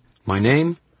Planet. My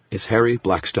name is Harry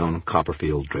Blackstone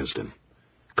Copperfield Dresden.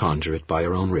 Conjure it by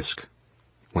your own risk.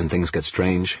 When things get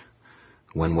strange,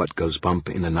 when what goes bump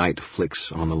in the night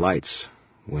flicks on the lights,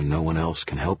 when no one else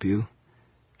can help you,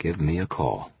 give me a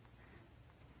call.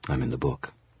 I'm in the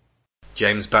book.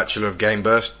 James Batchelor of Game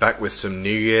Burst back with some New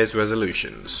Year's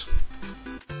resolutions.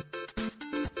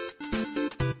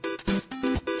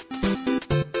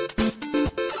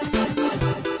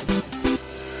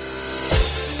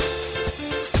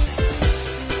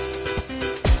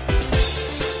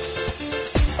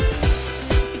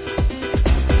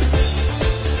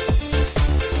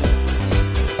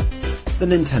 The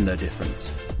Nintendo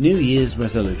Difference. New Year's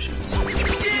resolutions.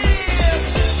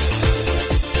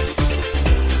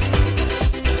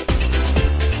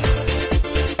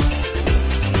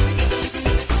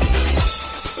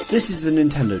 This is The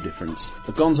Nintendo Difference,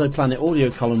 a Gonzo Planet audio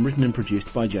column written and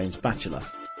produced by James Batchelor.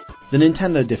 The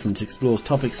Nintendo Difference explores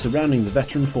topics surrounding the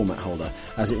veteran format holder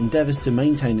as it endeavours to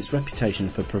maintain its reputation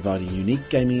for providing unique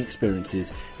gaming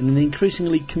experiences in an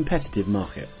increasingly competitive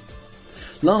market.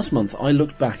 Last month I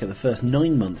looked back at the first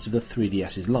 9 months of the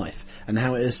 3DS's life and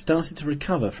how it has started to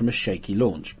recover from a shaky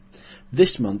launch.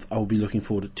 This month I will be looking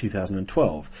forward at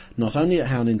 2012, not only at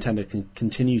how Nintendo can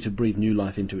continue to breathe new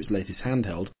life into its latest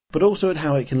handheld, but also at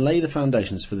how it can lay the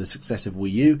foundations for the success of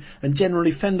Wii U and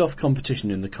generally fend off competition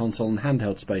in the console and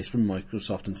handheld space from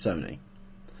Microsoft and Sony.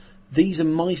 These are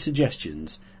my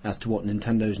suggestions as to what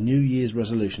Nintendo's New Year's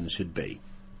resolutions should be.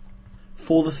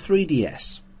 For the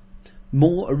 3DS,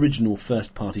 more original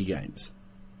first-party games.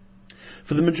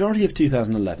 For the majority of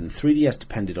 2011, 3DS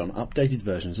depended on updated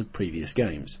versions of previous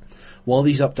games. While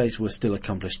these updates were still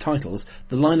accomplished titles,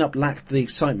 the lineup lacked the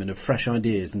excitement of fresh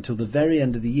ideas until the very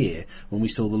end of the year when we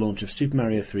saw the launch of Super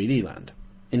Mario 3D Land.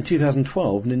 In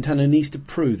 2012, Nintendo needs to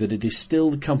prove that it is still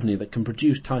the company that can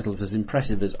produce titles as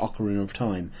impressive as Ocarina of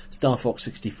Time, Star Fox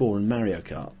 64 and Mario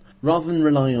Kart. Rather than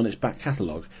relying on its back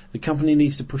catalogue, the company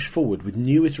needs to push forward with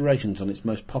new iterations on its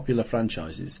most popular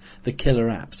franchises, the killer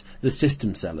apps, the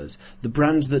system sellers, the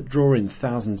brands that draw in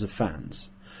thousands of fans.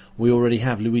 We already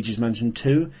have Luigi's Mansion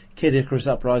 2, Kid Icarus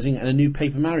Uprising and a new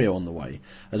Paper Mario on the way,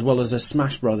 as well as a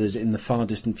Smash Brothers in the far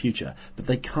distant future, but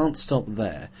they can't stop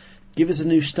there. Give us a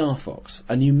new Star Fox,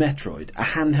 a new Metroid, a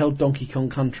handheld Donkey Kong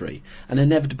Country, an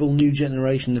inevitable new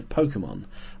generation of Pokemon,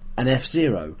 an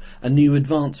F-Zero, a new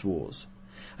Advance Wars.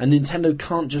 And Nintendo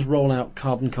can't just roll out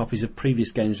carbon copies of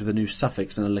previous games with a new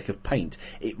suffix and a lick of paint.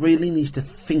 It really needs to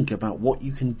think about what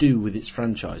you can do with its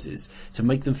franchises to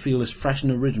make them feel as fresh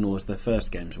and original as their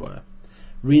first games were.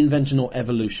 Reinvention or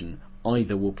evolution,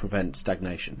 either will prevent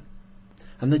stagnation.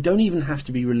 And they don't even have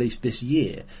to be released this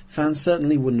year. Fans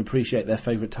certainly wouldn't appreciate their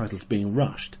favourite titles being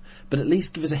rushed, but at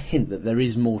least give us a hint that there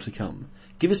is more to come.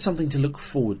 Give us something to look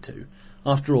forward to.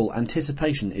 After all,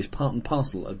 anticipation is part and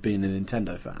parcel of being a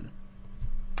Nintendo fan.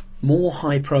 More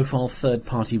high-profile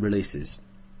third-party releases.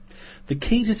 The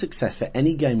key to success for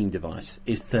any gaming device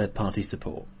is third-party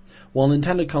support. While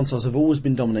Nintendo consoles have always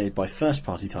been dominated by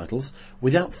first-party titles,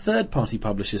 without third-party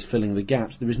publishers filling the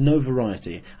gaps there is no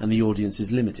variety and the audience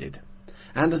is limited.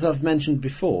 And as I've mentioned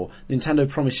before, Nintendo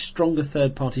promised stronger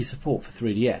third-party support for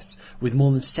 3DS, with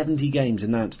more than 70 games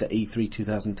announced at E3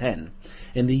 2010.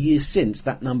 In the years since,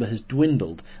 that number has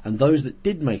dwindled, and those that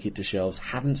did make it to shelves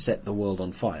haven't set the world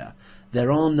on fire.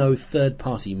 There are no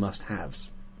third-party must-haves.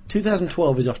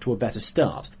 2012 is off to a better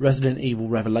start. Resident Evil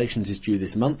Revelations is due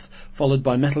this month, followed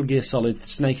by Metal Gear Solid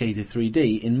Snake Eater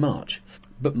 3D in March.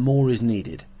 But more is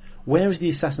needed. Where is the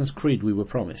Assassin's Creed we were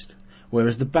promised? Where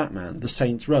is the Batman, the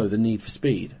Saints Row, the Need for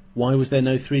Speed? Why was there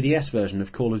no 3DS version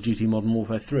of Call of Duty Modern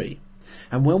Warfare 3?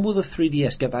 And when will the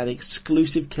 3DS get that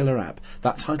exclusive killer app,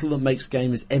 that title that makes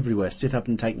gamers everywhere sit up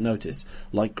and take notice,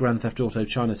 like Grand Theft Auto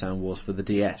Chinatown was for the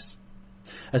DS?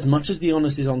 As much as the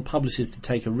onus is on publishers to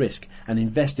take a risk and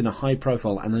invest in a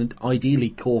high-profile and an ideally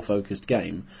core-focused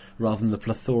game, rather than the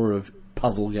plethora of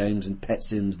puzzle games and pet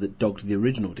sims that dogged the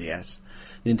original DS,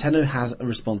 Nintendo has a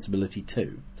responsibility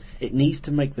too. It needs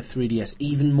to make the 3DS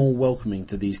even more welcoming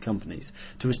to these companies,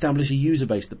 to establish a user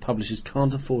base that publishers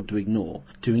can't afford to ignore,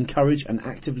 to encourage and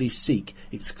actively seek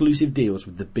exclusive deals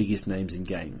with the biggest names in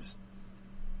games.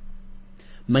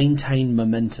 Maintain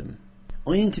momentum.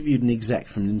 I interviewed an exec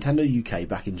from Nintendo UK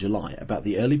back in July about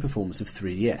the early performance of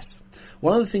 3DS.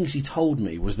 One of the things he told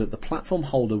me was that the platform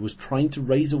holder was trying to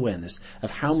raise awareness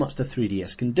of how much the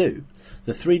 3DS can do.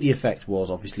 The 3D effect was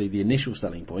obviously the initial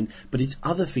selling point, but its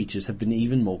other features have been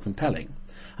even more compelling.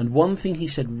 And one thing he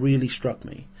said really struck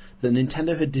me, that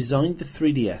Nintendo had designed the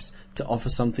 3DS to offer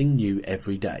something new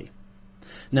every day.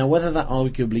 Now, whether that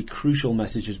arguably crucial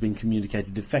message has been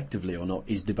communicated effectively or not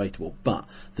is debatable, but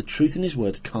the truth in his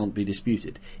words can't be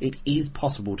disputed. It is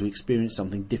possible to experience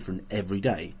something different every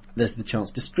day. There's the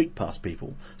chance to streak past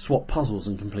people, swap puzzles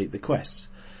and complete the quests.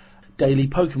 Daily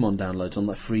Pokemon downloads on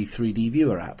the free 3D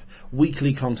Viewer app,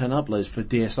 weekly content uploads for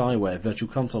DSiWare, Virtual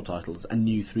Console titles and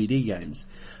new 3D games,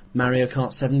 Mario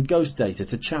Kart 7 Ghost Data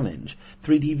to challenge,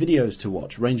 3D videos to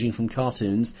watch ranging from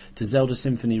cartoons to Zelda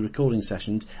Symphony recording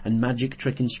sessions and magic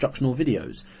trick instructional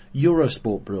videos,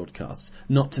 Eurosport broadcasts,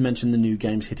 not to mention the new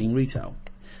games hitting retail.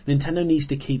 Nintendo needs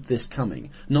to keep this coming,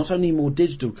 not only more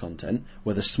digital content,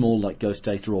 whether small like Ghost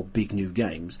Data or big new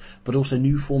games, but also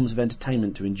new forms of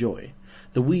entertainment to enjoy.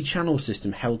 The Wii channel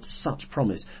system held such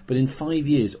promise, but in 5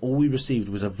 years all we received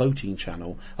was a voting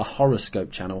channel, a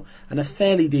horoscope channel, and a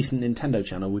fairly decent Nintendo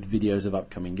channel with videos of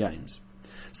upcoming games.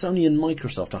 Sony and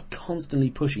Microsoft are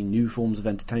constantly pushing new forms of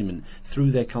entertainment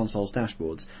through their consoles'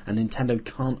 dashboards, and Nintendo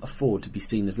can't afford to be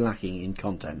seen as lacking in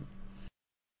content.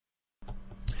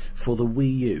 For the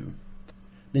Wii U.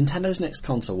 Nintendo's next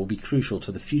console will be crucial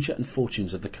to the future and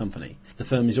fortunes of the company. The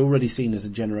firm is already seen as a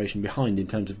generation behind in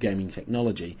terms of gaming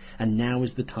technology, and now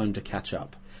is the time to catch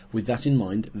up. With that in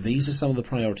mind, these are some of the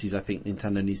priorities I think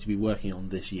Nintendo needs to be working on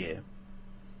this year.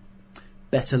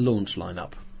 Better launch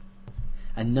lineup.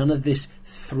 And none of this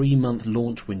 3-month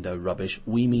launch window rubbish,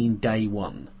 we mean day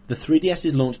one. The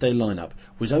 3DS's launch day lineup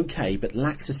was okay but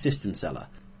lacked a system seller.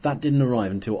 That didn't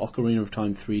arrive until Ocarina of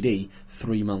Time 3D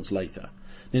 3 months later.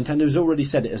 Nintendo has already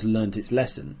said it has learnt its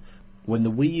lesson. When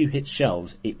the Wii U hits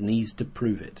shelves, it needs to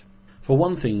prove it. For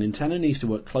one thing, Nintendo needs to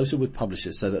work closer with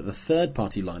publishers so that the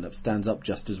third-party lineup stands up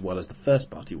just as well as the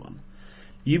first-party one.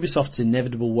 Ubisoft's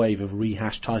inevitable wave of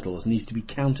rehashed titles needs to be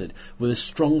countered with a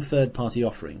strong third-party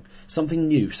offering, something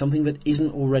new, something that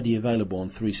isn't already available on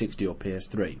 360 or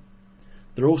PS3.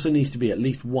 There also needs to be at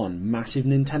least one massive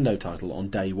Nintendo title on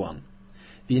day one.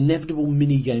 The inevitable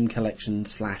mini-game collection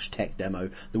 / tech demo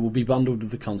that will be bundled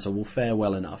with the console will fare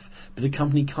well enough, but the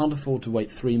company can't afford to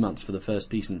wait 3 months for the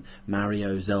first decent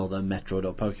Mario, Zelda, Metroid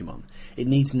or Pokemon. It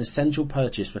needs an essential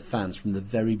purchase for fans from the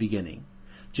very beginning.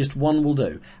 Just one will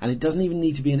do, and it doesn't even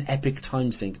need to be an epic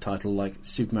time-sink title like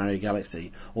Super Mario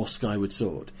Galaxy or Skyward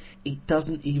Sword. It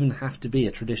doesn't even have to be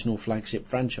a traditional flagship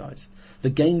franchise. The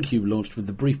GameCube launched with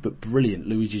the brief but brilliant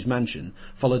Luigi's Mansion,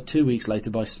 followed 2 weeks later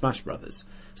by Smash Brothers.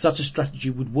 Such a strategy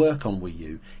would work on Wii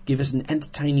U, give us an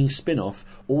entertaining spin-off,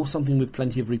 or something with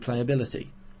plenty of replayability.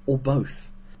 Or both.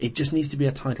 It just needs to be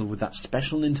a title with that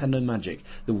special Nintendo magic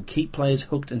that will keep players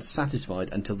hooked and satisfied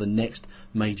until the next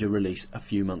major release a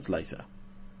few months later.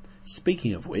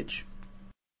 Speaking of which,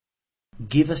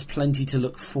 give us plenty to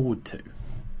look forward to.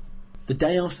 The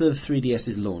day after the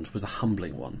 3DS's launch was a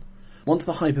humbling one. Once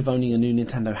the hype of owning a new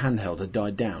Nintendo handheld had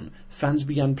died down, fans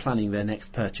began planning their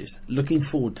next purchase, looking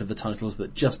forward to the titles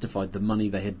that justified the money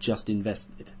they had just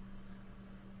invested.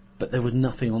 But there was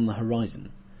nothing on the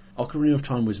horizon. Ocarina of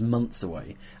Time was months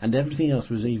away, and everything else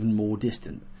was even more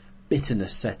distant.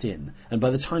 Bitterness set in, and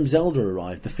by the time Zelda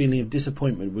arrived, the feeling of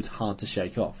disappointment was hard to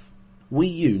shake off.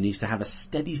 Wii U needs to have a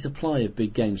steady supply of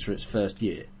big games for its first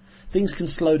year. Things can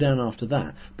slow down after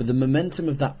that, but the momentum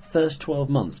of that first 12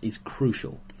 months is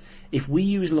crucial. If Wii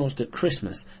U is launched at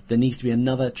Christmas, there needs to be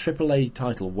another AAA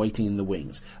title waiting in the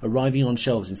wings, arriving on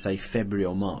shelves in, say, February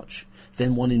or March,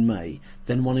 then one in May,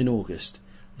 then one in August,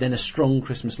 then a strong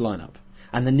Christmas lineup,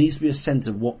 and there needs to be a sense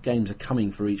of what games are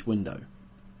coming for each window.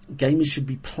 Gamers should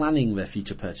be planning their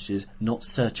future purchases, not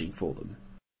searching for them.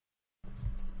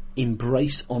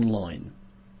 Embrace online.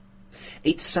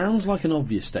 It sounds like an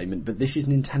obvious statement, but this is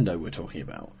Nintendo we're talking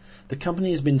about. The company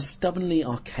has been stubbornly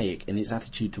archaic in its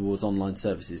attitude towards online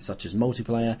services such as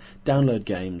multiplayer, download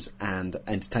games, and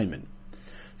entertainment.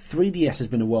 3DS has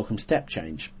been a welcome step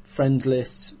change. Friends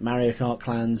lists, Mario Kart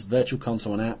clans, virtual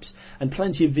console and apps, and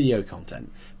plenty of video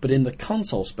content. But in the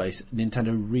console space,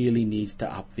 Nintendo really needs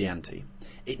to up the ante.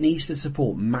 It needs to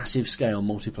support massive scale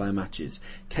multiplayer matches,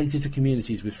 cater to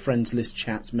communities with friends list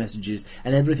chats, messages,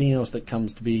 and everything else that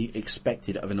comes to be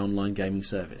expected of an online gaming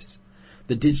service.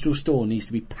 The digital store needs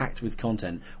to be packed with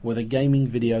content, whether gaming,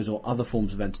 videos or other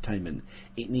forms of entertainment.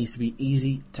 It needs to be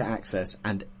easy to access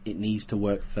and it needs to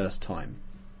work first time.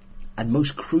 And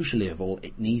most crucially of all,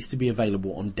 it needs to be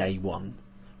available on day one.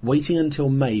 Waiting until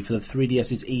May for the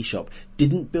 3DS's eShop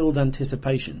didn't build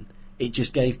anticipation. It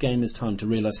just gave gamers time to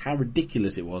realise how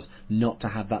ridiculous it was not to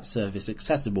have that service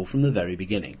accessible from the very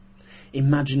beginning.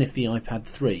 Imagine if the iPad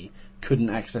 3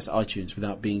 couldn't access iTunes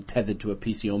without being tethered to a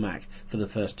PC or Mac for the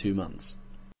first 2 months.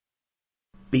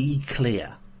 Be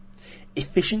clear.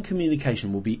 Efficient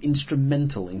communication will be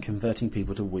instrumental in converting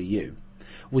people to Wii U.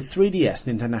 With 3DS,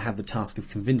 Nintendo had the task of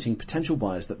convincing potential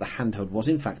buyers that the handheld was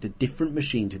in fact a different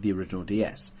machine to the original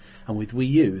DS, and with Wii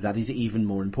U that is even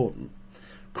more important.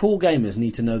 Core gamers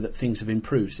need to know that things have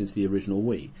improved since the original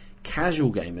Wii.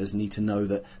 Casual gamers need to know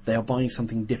that they are buying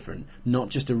something different, not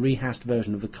just a rehashed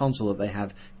version of the console that they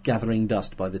have gathering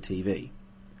dust by the TV.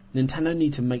 Nintendo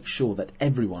need to make sure that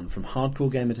everyone, from hardcore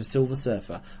gamer to silver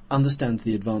surfer, understands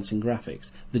the advancing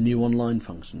graphics, the new online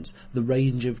functions, the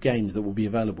range of games that will be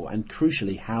available, and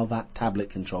crucially how that tablet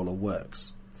controller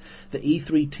works. The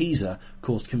E3 teaser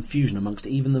caused confusion amongst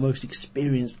even the most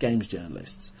experienced games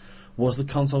journalists. Was the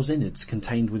console's innards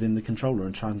contained within the controller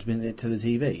and transmitted it to the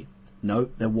TV? No,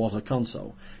 there was a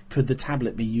console. Could the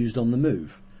tablet be used on the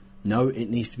move? No, it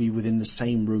needs to be within the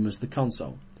same room as the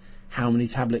console. How many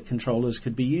tablet controllers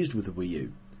could be used with the Wii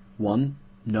U? 1?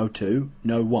 No 2?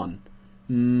 No 1?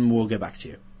 We'll get back to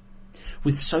you.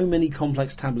 With so many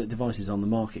complex tablet devices on the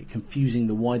market, confusing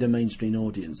the wider mainstream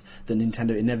audience that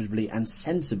Nintendo inevitably and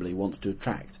sensibly wants to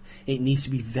attract, it needs to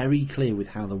be very clear with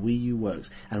how the Wii U works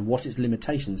and what its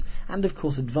limitations and of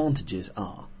course advantages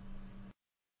are.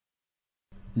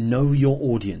 Know your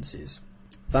audiences.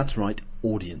 That's right,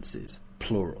 audiences,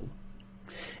 plural.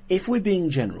 If we're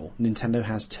being general, Nintendo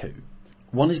has two.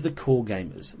 One is the core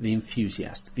gamers, the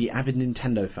enthusiasts, the avid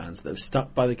Nintendo fans that have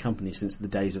stuck by the company since the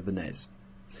days of the NES.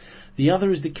 The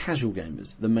other is the casual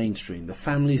gamers, the mainstream, the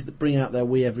families that bring out their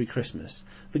Wii every Christmas,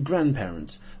 the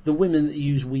grandparents, the women that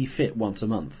use Wii Fit once a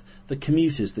month, the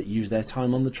commuters that use their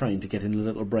time on the train to get in a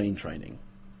little brain training.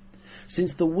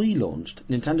 Since the Wii launched,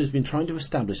 Nintendo's been trying to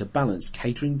establish a balance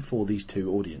catering for these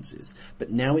two audiences, but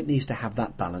now it needs to have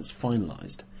that balance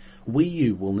finalised. Wii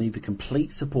U will need the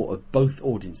complete support of both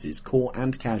audiences, core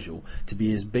and casual, to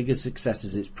be as big a success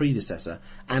as its predecessor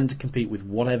and to compete with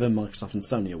whatever Microsoft and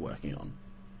Sony are working on.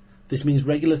 This means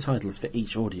regular titles for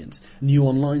each audience, new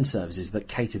online services that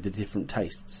cater to different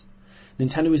tastes.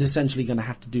 Nintendo is essentially going to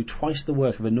have to do twice the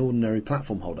work of an ordinary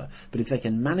platform holder, but if they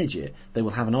can manage it, they will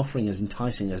have an offering as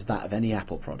enticing as that of any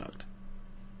Apple product.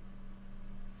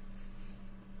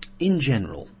 In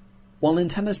general, while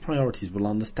Nintendo's priorities will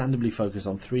understandably focus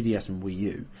on 3DS and Wii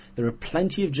U, there are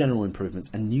plenty of general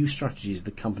improvements and new strategies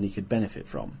the company could benefit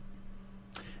from.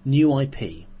 New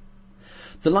IP.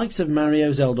 The likes of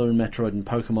Mario, Zelda and Metroid and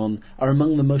Pokemon are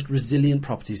among the most resilient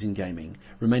properties in gaming,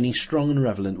 remaining strong and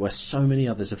relevant where so many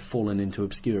others have fallen into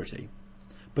obscurity.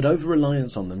 But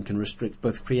over-reliance on them can restrict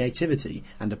both creativity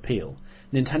and appeal.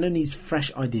 Nintendo needs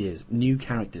fresh ideas, new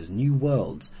characters, new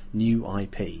worlds, new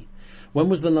IP. When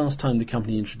was the last time the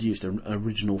company introduced an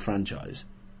original franchise?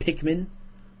 Pikmin,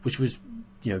 which was,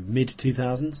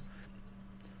 mid-2000s?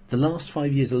 The last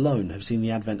 5 years alone have seen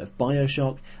the advent of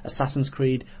BioShock, Assassin's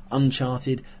Creed,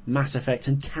 Uncharted, Mass Effect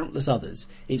and countless others.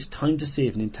 It's time to see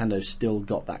if Nintendo's still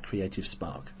got that creative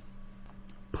spark.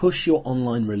 Push your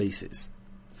online releases.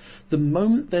 The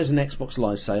moment there's an Xbox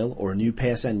Live sale or a new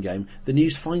PSN game, the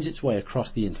news finds its way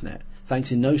across the internet,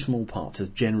 thanks in no small part to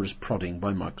generous prodding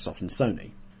by Microsoft and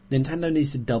Sony. Nintendo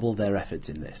needs to double their efforts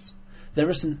in this. There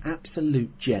are some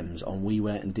absolute gems on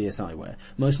WiiWare and DSiWare,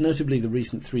 most notably the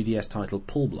recent 3DS title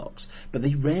Pull Blocks, but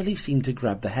they rarely seem to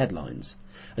grab the headlines.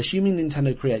 Assuming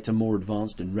Nintendo creates a more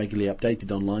advanced and regularly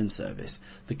updated online service,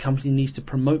 the company needs to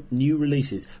promote new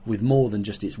releases with more than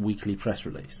just its weekly press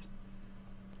release.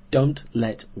 Don't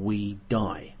let Wii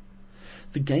die.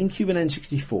 The GameCube and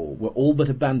N64 were all but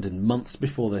abandoned months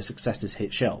before their successors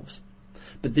hit shelves.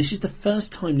 But this is the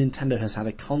first time Nintendo has had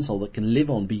a console that can live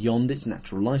on beyond its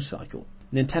natural life cycle.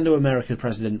 Nintendo America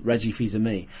President Reggie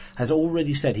Fils-Aimé has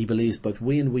already said he believes both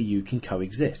Wii and Wii U can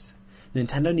coexist.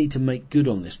 Nintendo need to make good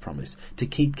on this promise to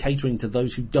keep catering to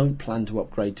those who don't plan to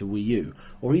upgrade to Wii U,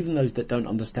 or even those that don't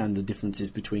understand the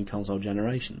differences between console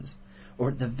generations. Or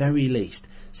at the very least,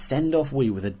 send off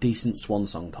Wii with a decent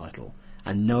swan-song title.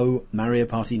 And no, Mario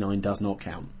Party 9 does not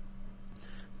count.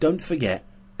 Don't forget,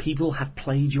 people have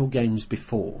played your games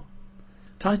before.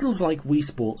 Titles like Wii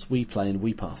Sports, Wii Play and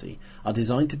Wii Party are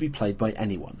designed to be played by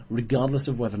anyone, regardless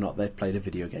of whether or not they've played a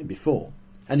video game before.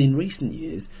 And in recent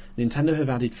years, Nintendo have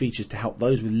added features to help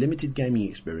those with limited gaming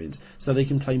experience so they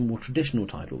can play more traditional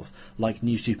titles like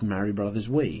New Super Mario Bros.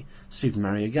 Wii, Super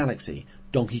Mario Galaxy,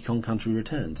 Donkey Kong Country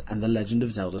Returns and The Legend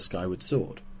of Zelda Skyward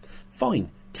Sword.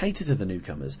 Fine, cater to the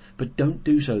newcomers, but don't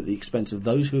do so at the expense of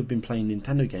those who have been playing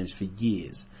Nintendo games for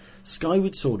years.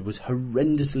 Skyward Sword was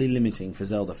horrendously limiting for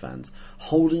Zelda fans,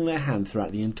 holding their hand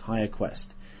throughout the entire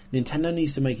quest. Nintendo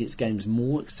needs to make its games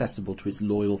more accessible to its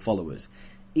loyal followers.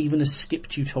 Even a skip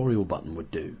tutorial button would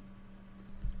do.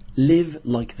 Live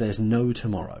like there's no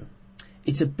tomorrow.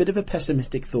 It's a bit of a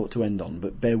pessimistic thought to end on,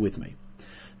 but bear with me.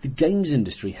 The games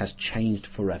industry has changed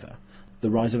forever. The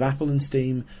rise of Apple and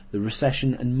Steam, the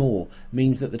recession and more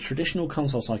means that the traditional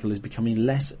console cycle is becoming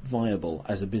less viable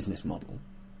as a business model.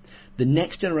 The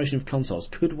next generation of consoles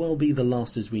could well be the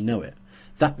last as we know it.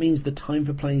 That means the time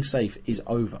for playing safe is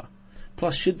over.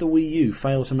 Plus, should the Wii U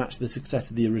fail to match the success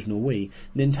of the original Wii,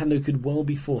 Nintendo could well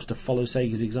be forced to follow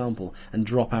Sega's example and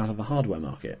drop out of the hardware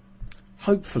market.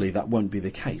 Hopefully that won't be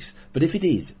the case, but if it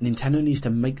is, Nintendo needs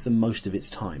to make the most of its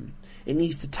time. It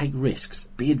needs to take risks,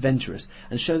 be adventurous,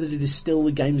 and show that it is still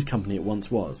the games company it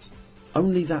once was.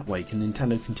 Only that way can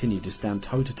Nintendo continue to stand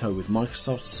toe-to-toe with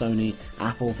Microsoft, Sony,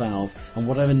 Apple, Valve, and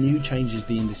whatever new changes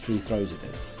the industry throws at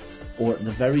it. Or at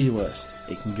the very worst,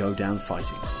 it can go down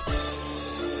fighting.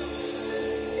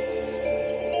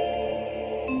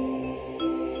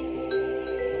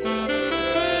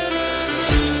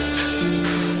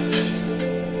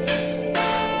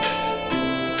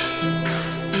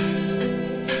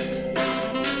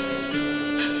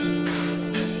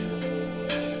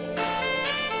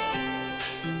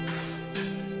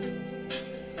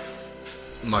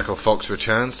 Michael Fox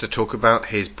returns to talk about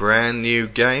his brand new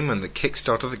game and the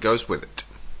Kickstarter that goes with it.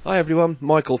 Hi everyone,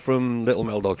 Michael from Little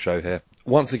Metal Dog Show here.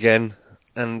 Once again,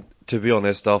 and to be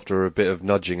honest, after a bit of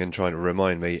nudging and trying to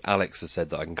remind me, Alex has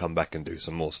said that I can come back and do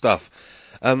some more stuff.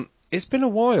 It's been a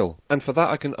while, and for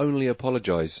that I can only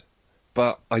apologise.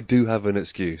 But I do have an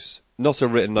excuse. Not a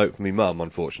written note from me mum,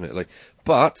 unfortunately.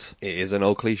 But it is an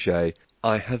old cliche.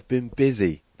 I have been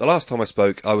busy. The last time I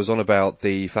spoke, I was on about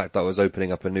the fact that I was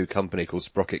opening up a new company called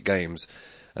Sprocket Games,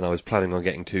 and I was planning on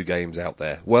getting 2 games out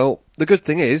there. Well, the good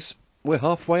thing is, we're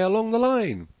halfway along the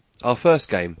line. Our first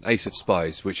game, Ace of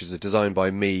Spies, which is a design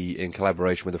by me in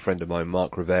collaboration with a friend of mine,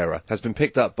 Mark Rivera, has been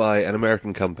picked up by an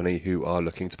American company who are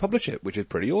looking to publish it, which is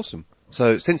pretty awesome.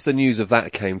 So since the news of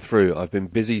that came through, I've been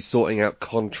busy sorting out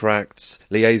contracts,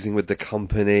 liaising with the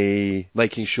company,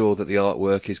 making sure that the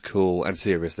artwork is cool, and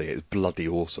seriously, it's bloody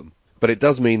awesome. But it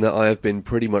does mean that I have been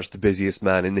pretty much the busiest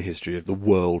man in the history of the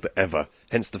world ever.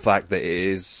 Hence the fact that it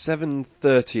is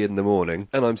 7:30 in the morning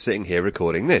and I'm sitting here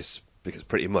recording this, because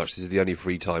pretty much this is the only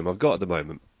free time I've got at the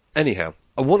moment. Anyhow,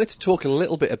 I wanted to talk a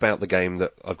little bit about the game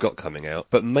that I've got coming out,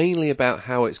 but mainly about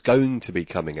how it's going to be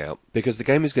coming out, because the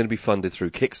game is going to be funded through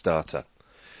Kickstarter.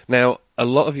 Now, a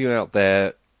lot of you out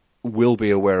there will be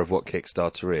aware of what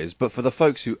Kickstarter is, but for the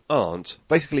folks who aren't,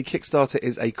 basically Kickstarter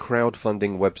is a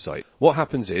crowdfunding website. What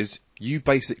happens is, you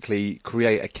basically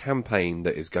create a campaign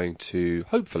that is going to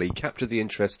hopefully capture the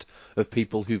interest of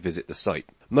people who visit the site.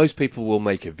 Most people will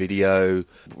make a video,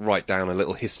 write down a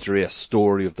little history, a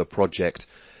story of the project,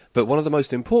 but one of the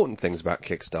most important things about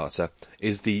Kickstarter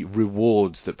is the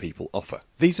rewards that people offer.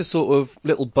 These are sort of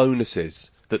little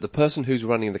bonuses that the person who's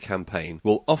running the campaign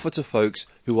will offer to folks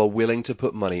who are willing to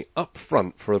put money up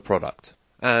front for a product.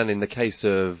 And in the case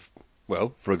of,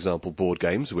 well, for example, board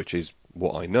games, which is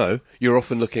what I know, you're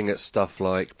often looking at stuff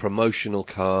like promotional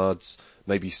cards,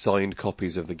 maybe signed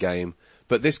copies of the game,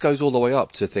 But this goes all the way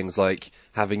up to things like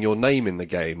having your name in the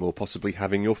game, or possibly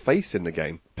having your face in the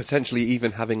game, potentially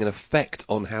even having an effect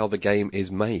on how the game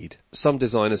is made. Some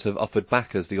designers have offered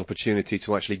backers the opportunity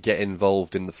to actually get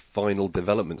involved in the final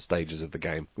development stages of the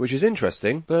game, which is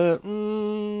interesting, but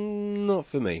not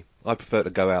for me. I prefer to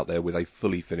go out there with a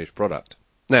fully finished product.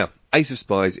 Now, Ace of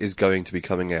Spies is going to be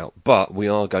coming out, but we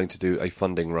are going to do a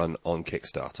funding run on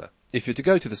Kickstarter. If you're to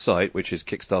go to the site, which is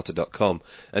kickstarter.com,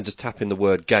 and just tap in the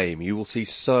word game, you will see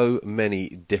so many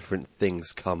different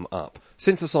things come up.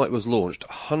 Since the site was launched,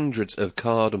 hundreds of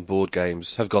card and board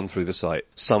games have gone through the site.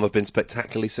 Some have been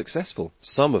spectacularly successful.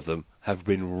 Some of them have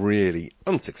been really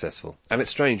unsuccessful. And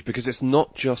it's strange because it's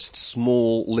not just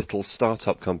small little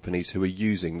startup companies who are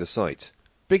using the site.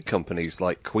 Big companies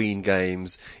like Queen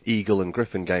Games, Eagle and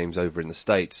Griffin Games over in the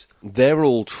States, they're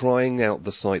all trying out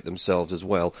the site themselves as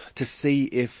well to see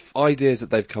if ideas that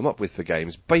they've come up with for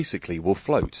games basically will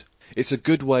float. It's a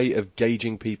good way of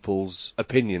gauging people's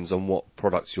opinions on what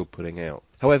products you're putting out.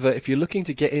 However, if you're looking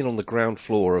to get in on the ground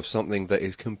floor of something that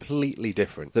is completely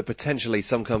different, that potentially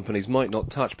some companies might not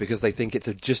touch because they think it's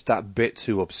just that bit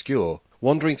too obscure,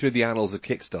 wandering through the annals of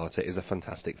Kickstarter is a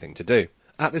fantastic thing to do.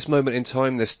 At this moment in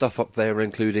time, there's stuff up there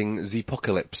including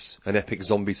Zepocalypse, an epic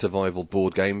zombie survival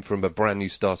board game from a brand new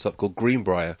startup called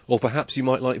Greenbrier. Or perhaps you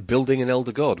might like Building an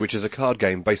Elder God, which is a card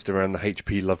game based around the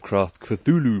H.P. Lovecraft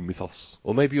Cthulhu mythos.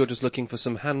 Or maybe you're just looking for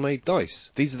some handmade dice.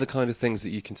 These are the kind of things that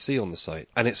you can see on the site.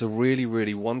 And it's a really,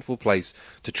 really wonderful place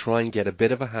to try and get a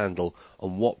bit of a handle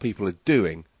on what people are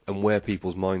doing and where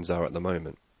people's minds are at the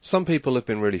moment. Some people have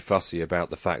been really fussy about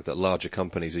the fact that larger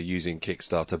companies are using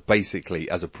Kickstarter basically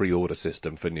as a pre-order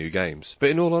system for new games.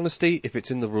 But in all honesty, if it's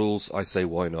in the rules, I say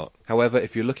why not. However,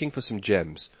 if you're looking for some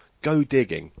gems, go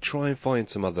digging. Try and find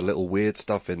some other little weird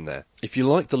stuff in there. If you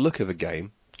like the look of a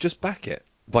game, just back it.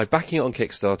 By backing it on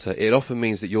Kickstarter, it often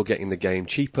means that you're getting the game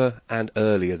cheaper and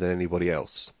earlier than anybody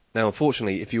else. Now,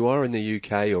 unfortunately, if you are in the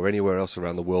UK or anywhere else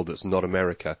around the world that's not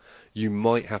America, you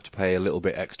might have to pay a little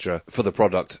bit extra for the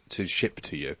product to ship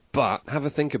to you. But have a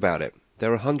think about it.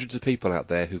 There are hundreds of people out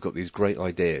there who've got these great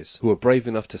ideas, who are brave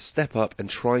enough to step up and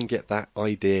try and get that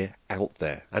idea out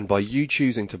there. And by you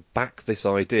choosing to back this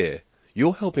idea,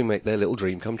 you're helping make their little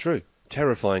dream come true.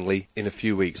 Terrifyingly, in a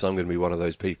few weeks I'm going to be one of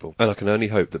those people. And I can only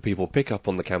hope that people pick up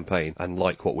on the campaign and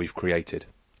like what we've created.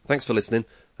 Thanks for listening,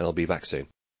 and I'll be back soon.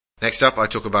 Next up, I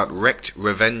talk about Wrecked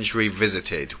Revenge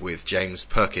Revisited with James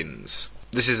Perkins.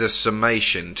 This is a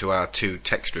summation to our 2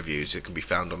 text reviews that can be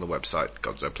found on the website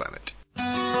Gonzo Planet.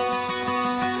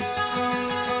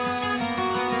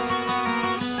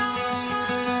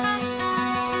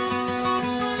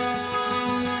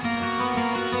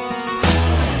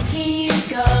 Here you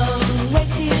go, way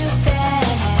too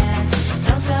fast.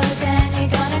 Don't slow down, you're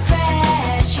gonna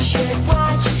crash. You should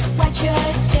watch your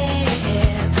step.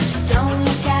 Don't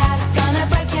look out, gonna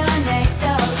break your neck.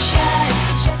 So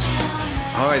shut your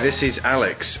mouth. Hi, this is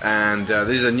Alex, and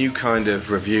this is a new kind of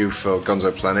review for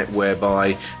Gonzo Planet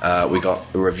whereby we got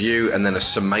a review and then a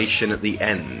summation at the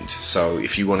end. So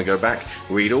if you want to go back,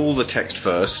 read all the text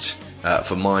first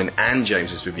for mine and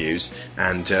James's reviews,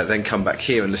 and then come back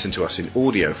here and listen to us in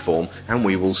audio form, and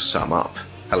we will sum up.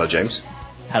 Hello, James.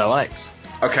 Hello, Alex.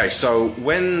 Okay, so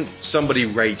when somebody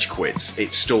rage quits, it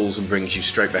stalls and brings you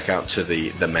straight back out to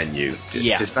the menu.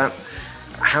 Yeah.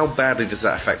 How badly does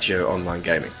that affect your online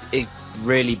gaming? It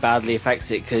really badly affects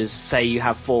it because, say you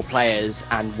have 4 players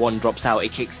and one drops out,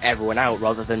 it kicks everyone out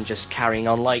rather than just carrying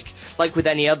on like with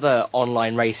any other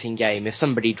online racing game. If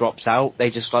somebody drops out,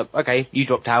 they just like, okay, you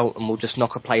dropped out and we'll just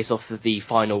knock a place off of the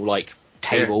final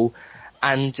table. Yeah.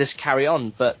 And just carry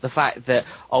on. But the fact that,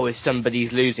 if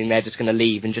somebody's losing, they're just going to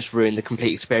leave and just ruin the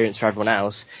complete experience for everyone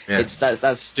else. Yeah.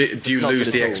 Do you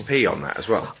lose the XP on that as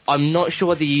well? I'm not sure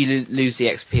whether you lose the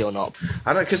XP or not.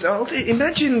 I don't, because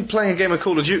imagine playing a game of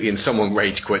Call of Duty and someone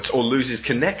rage quits or loses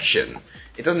connection.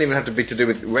 It doesn't even have to be to do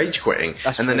with rage quitting.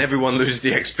 Then everyone loses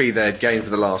the XP they'd gained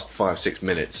for the last 5-6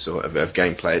 minutes of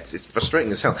gameplay. It's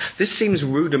frustrating as hell. This seems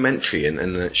rudimentary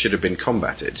and should have been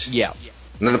combated. Yeah.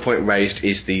 Another point raised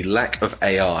is the lack of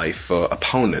AI for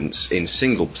opponents in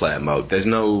single-player mode. There's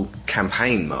no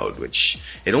campaign mode, which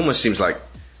it almost seems like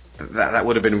that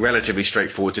would have been relatively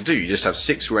straightforward to do. You just have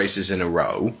 6 races in a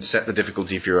row, set the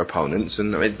difficulty for your opponents,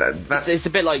 and it's a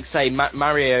bit like, say,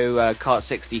 Mario Kart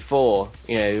 64,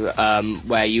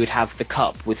 where you would have the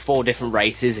cup with 4 different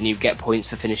races, and you get points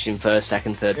for finishing first,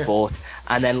 second, third, fourth,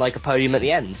 and then a podium at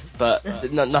the end. But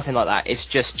nothing like that. It's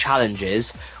just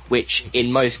challenges, which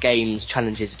in most games,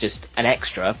 challenge is just an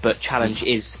extra, but challenge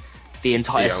is the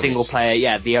entire single player.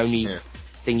 Yeah, the only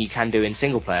thing you can do in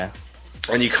single player.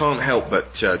 And you can't help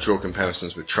but draw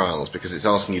comparisons with Trials, because it's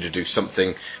asking you to do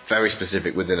something very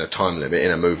specific within a time limit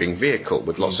in a moving vehicle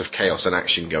with lots of chaos and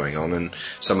action going on, and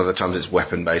some of the times it's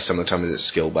weapon-based, some of the times it's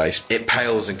skill-based. It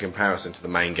pales in comparison to the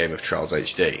main game of Trials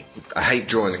HD. I hate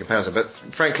drawing the comparison, but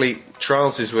frankly,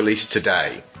 Trials is released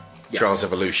today. Trials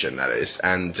Evolution, that is,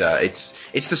 and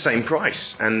it's the same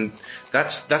price, and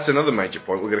that's another major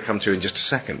point we're going to come to in just a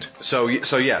second. So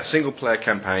yeah, single player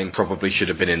campaign probably should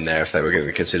have been in there if they were going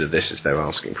to consider this as their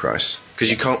asking price, because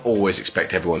you can't always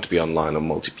expect everyone to be online on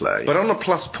multiplayer. But on a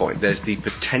plus point, there's the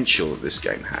potential that this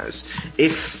game has.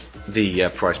 If the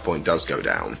price point does go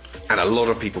down, and a lot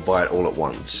of people buy it all at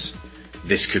once,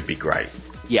 this could be great.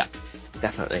 Yeah,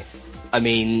 definitely. I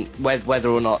mean, whether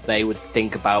or not they would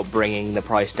think about bringing the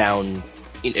price down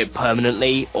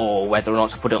permanently, or whether or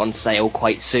not to put it on sale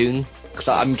quite soon, because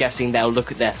I'm guessing they'll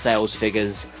look at their sales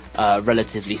figures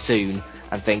relatively soon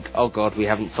and think, oh god, we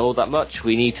haven't sold that much,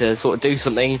 we need to sort of do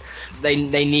something. They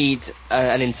need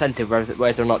an incentive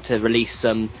whether or not to release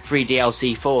some free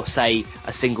DLC for, say,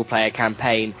 a single player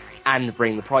campaign and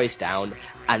bring the price down,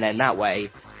 and then that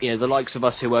way, the likes of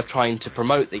us who are trying to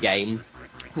promote the game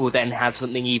will then have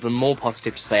something even more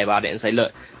positive to say about it and say,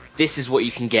 look, this is what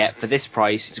you can get for this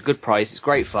price, it's a good price, it's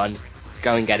great fun,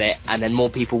 go and get it, and then more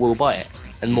people will buy it,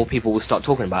 and more people will start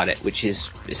talking about it, which is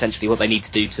essentially what they need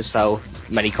to do to sell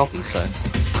many copies, so...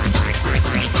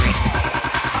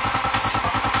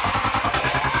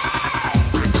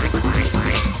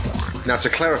 Now,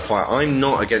 to clarify, I'm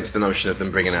not against the notion of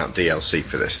them bringing out DLC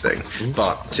for this thing,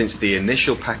 but since the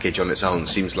initial package on its own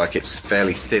seems like it's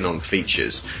fairly thin on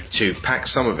features, to pack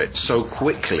some of it so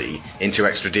quickly into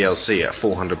extra DLC at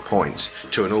 400 points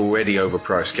to an already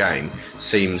overpriced game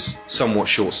seems somewhat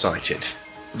short-sighted.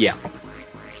 Yeah.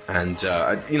 And,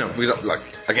 because,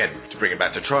 again, to bring it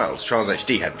back to Trials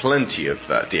HD had plenty of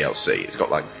DLC. It's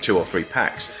got 2 or 3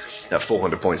 packs at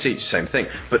 400 points each, same thing.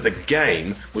 But the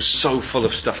game was so full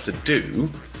of stuff to do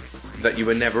that you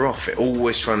were never off it,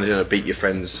 always trying to beat your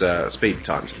friends' speed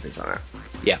times and things like that.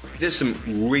 Yeah. There's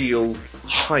some real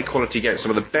high-quality games.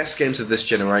 Some of the best games of this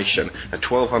generation are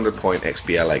 1200-point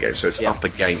XBLA games, so it's up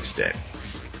against it.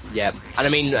 Yeah, and I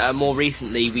mean, more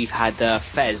recently we've had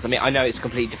Fez. I mean, I know it's a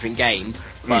completely different game,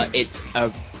 but it's a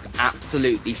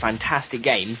absolutely fantastic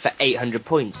game for 800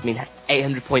 points. I mean,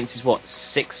 800 points is what,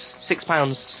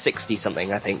 £6.60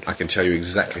 something, I think. I can tell you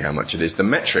exactly how much it is. The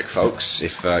metric, folks,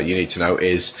 if you need to know,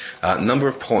 is number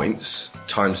of points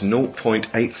times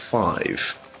 0.85.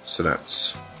 So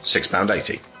that's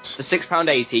 £6.80. So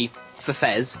 £6.80 for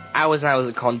Fez, hours and hours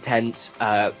of content,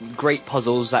 great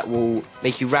puzzles that will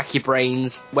make you rack your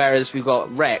brains, whereas we've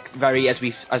got Wreck, as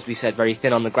we said, very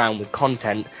thin on the ground with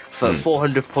content for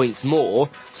 400 points more,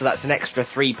 so that's an extra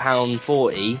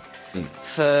 £3.40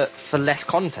 for less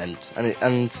content,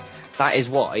 and that is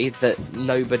why that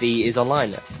nobody is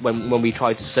online. When we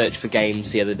tried to search for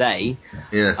games the other day,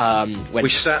 we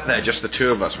sat there, just the two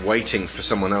of us, waiting for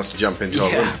someone else to jump into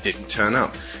our room. It didn't turn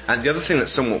up. And the other thing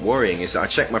that's somewhat worrying is that I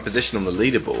checked my position on the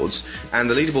leaderboards, and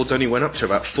the leaderboards only went up to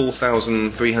about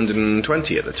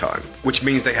 4,320 at the time, which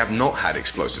means they have not had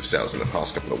explosive sales in the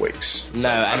past couple of weeks. No,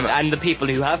 and the people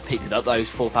who have picked it up, those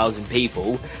 4,000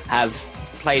 people, have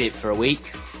played it for a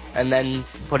week and then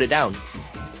put it down.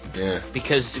 Yeah.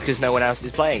 Because no one else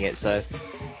is playing it, so...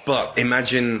 But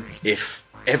imagine if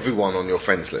everyone on your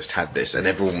friends list had this and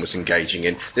everyone was engaging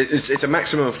in... It's a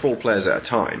maximum of 4 players at a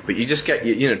time, but you just get,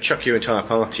 chuck your entire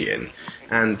party in,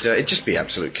 and it'd just be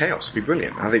absolute chaos. It'd be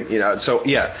brilliant. I think, so,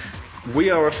 yeah, we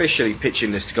are officially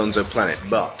pitching this to Gonzo Planet,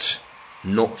 but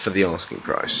not for the asking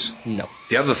price. No.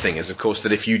 The other thing is, of course,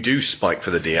 that if you do spike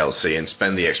for the DLC and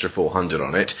spend the extra 400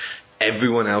 on it,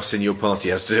 everyone else in your party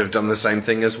has to have done the same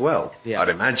thing as well, I'd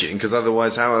imagine, because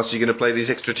otherwise how else are you going to play these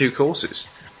extra 2 courses?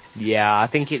 Yeah, I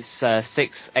think it's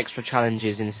 6 extra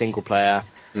challenges in single player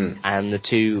and the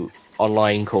 2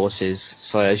 online courses.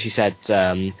 So as you said,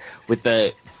 with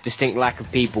the distinct lack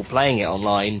of people playing it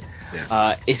online,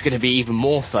 it's going to be even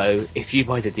more so if you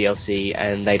buy the DLC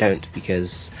and they don't,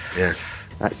 because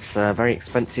that's a very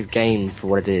expensive game for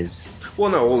what it is. Well,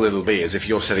 no, all it'll be is if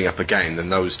you're setting up a game, then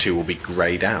those 2 will be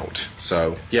greyed out.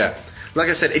 So, yeah. Like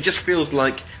I said, it just feels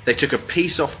like they took a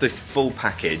piece off the full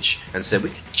package and said, we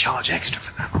can charge extra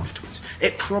for that afterwards.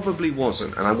 It probably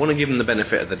wasn't, and I want to give them the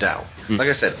benefit of the doubt. Like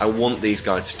I said, I want these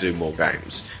guys to do more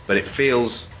games, but it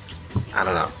feels, I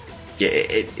don't know,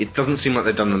 it doesn't seem like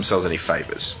they've done themselves any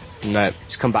favours. No,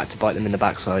 it's come back to bite them in the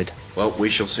backside. Well, we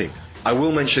shall see. I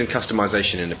will mention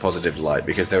customization in a positive light,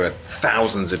 because there are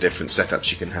thousands of different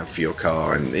setups you can have for your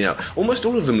car, and almost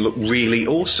all of them look really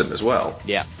awesome as well.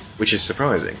 Yeah. Which is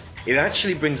surprising. It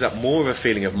actually brings up more of a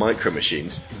feeling of Micro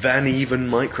Machines than even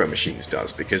Micro Machines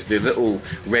does, because the little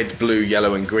red, blue,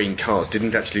 yellow and green cars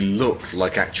didn't actually look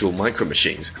like actual Micro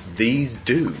Machines. These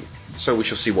do. So we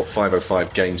shall see what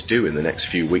 505 games do in the next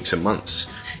few weeks and months.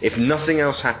 If nothing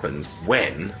else happens,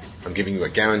 when, I'm giving you a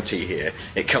guarantee here,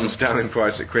 it comes down in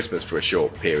price at Christmas for a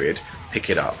short period,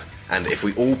 pick it up. And if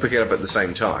we all pick it up at the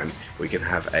same time, we can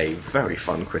have a very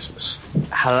fun Christmas.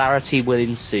 Hilarity will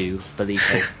ensue, believe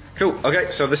me. Cool.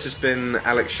 Okay, so this has been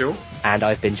Alex Shaw. And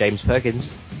I've been James Perkins.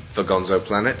 For Gonzo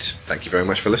Planet. Thank you very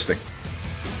much for listening.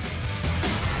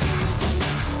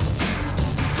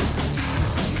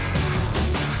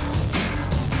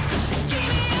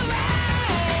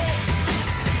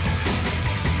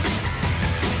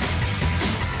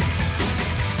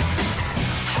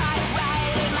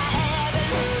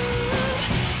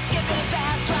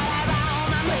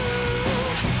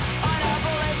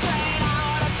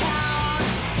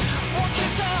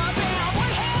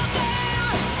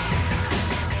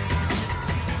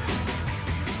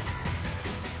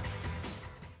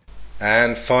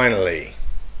 And finally,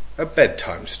 a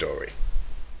bedtime story.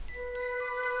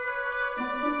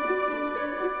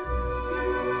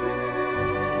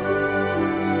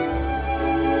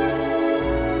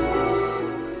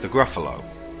 The Gruffalo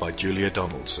by Julia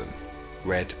Donaldson.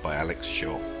 Read by Alex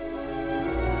Shaw.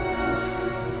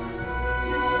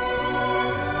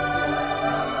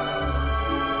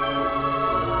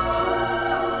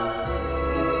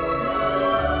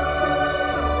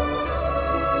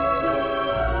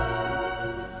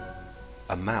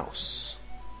 A mouse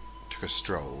took a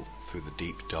stroll through the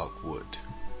deep dark wood.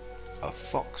 A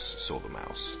fox saw the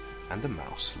mouse, and the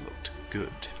mouse looked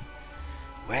good.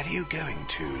 "Where are you going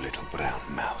to, little brown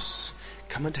mouse?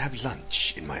 Come and have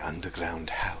lunch in my underground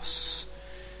house."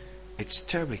 "It's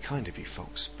terribly kind of you,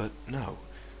 fox, but no,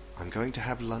 I'm going to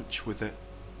have lunch with a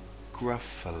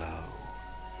Gruffalo."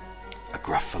 "A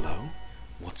Gruffalo?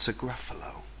 What's a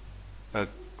Gruffalo?" "A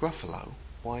Gruffalo?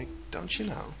 Why, don't you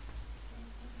know?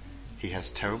 He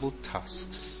has terrible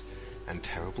tusks, and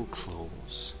terrible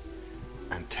claws,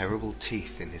 and terrible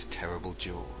teeth in his terrible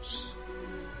jaws."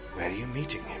 "Where are you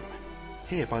meeting him?"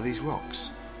 "Here, by these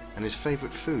rocks. And his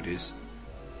favourite food is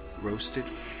roasted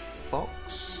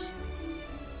fox."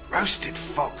 "Roasted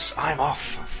fox, I'm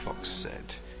off," Fox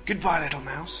said. "Goodbye, little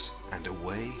mouse." And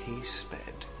away he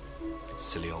sped.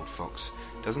 Silly old fox,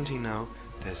 doesn't he know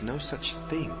there's no such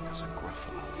thing as a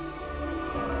Gruffalo?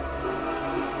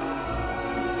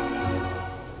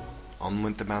 On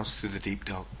went the mouse through the deep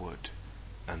dark wood.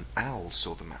 An owl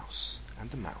saw the mouse,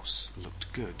 and the mouse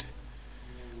looked good.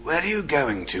 "Where are you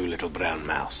going to, little brown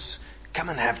mouse? Come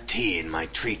and have tea in my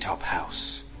treetop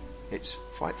house." "It's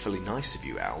frightfully nice of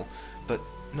you, owl, but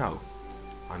no,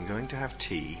 I'm going to have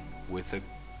tea with a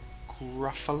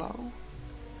Gruffalo."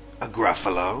 "A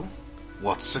Gruffalo?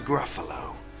 What's a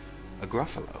Gruffalo?" "A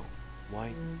Gruffalo?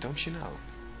 Why, don't you know?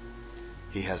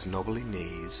 He has knobbly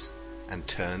knees and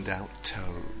turned out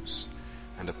toes,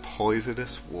 and a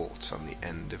poisonous wart on the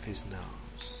end of his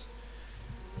nose."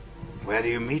 "Where are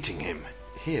you meeting him?"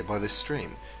 "Here by this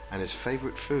stream, and his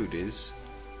favourite food is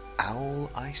owl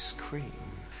ice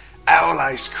cream." "Owl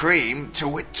ice cream?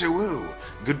 To-wit to-woo.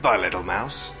 Goodbye, little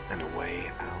mouse." And away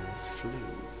owl flew.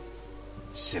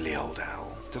 Silly old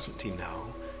owl, doesn't he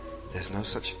know there's no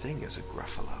such thing as a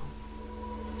Gruffalo?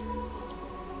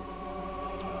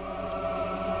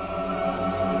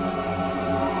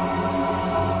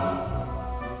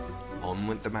 On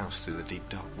went the mouse through the deep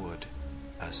dark wood.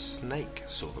 A snake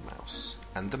saw the mouse,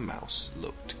 and the mouse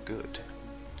looked good.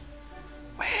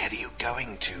 "Where are you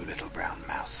going to, little brown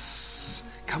mouse?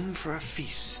 Come for a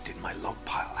feast in my log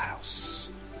pile house."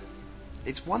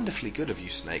 "It's wonderfully good of you,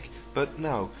 snake, but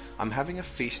no, I'm having a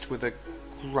feast with a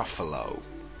Gruffalo."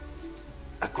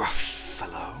 "A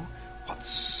Gruffalo?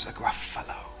 What's a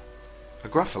Gruffalo?" "A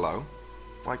Gruffalo?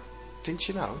 Why, didn't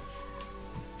you know?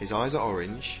 His eyes are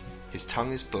orange, his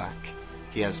tongue is black,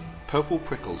 he has purple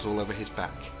prickles all over his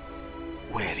back."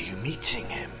 "Where are you meeting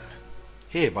him?"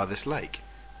 "Here by this lake,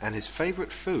 and his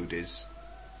favourite food is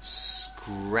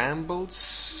scrambled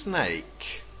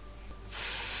snake."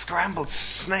 "Scrambled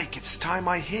snake, it's time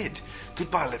I hid.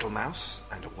 Goodbye, little mouse."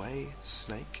 And away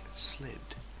snake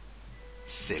slid.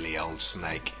 Silly old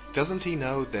snake, doesn't he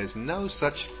know there's no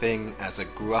such thing as a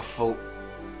Gruffalo?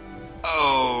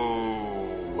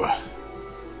 Oh!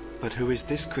 But who is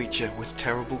this creature with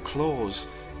terrible claws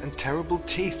and terrible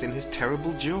teeth in his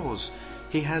terrible jaws?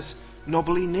 He has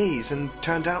knobbly knees and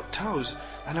turned out toes,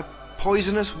 and a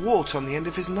poisonous wart on the end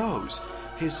of his nose.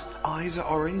 His eyes are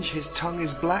orange, his tongue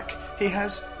is black, he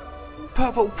has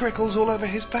purple prickles all over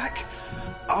his back.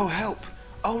 Oh, help.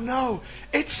 Oh, no.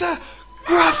 It's a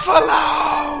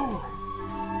Gruffalo!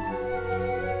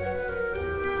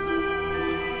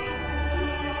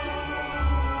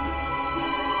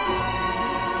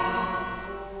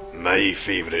 My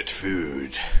favourite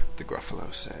food, the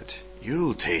Gruffalo said.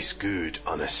 You'll taste good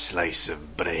on a slice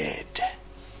of bread.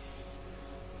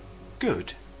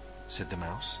 Good, said the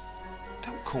mouse.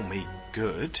 Don't call me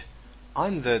good.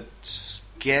 I'm the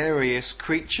scariest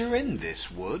creature in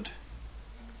this wood.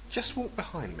 Just walk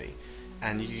behind me,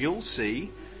 and you'll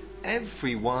see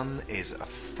everyone is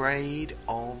afraid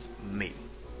of me.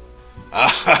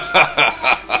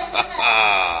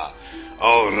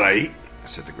 All right,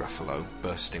 said the Gruffalo,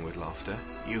 bursting with laughter.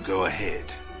 You go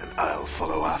ahead, and I'll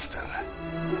follow after.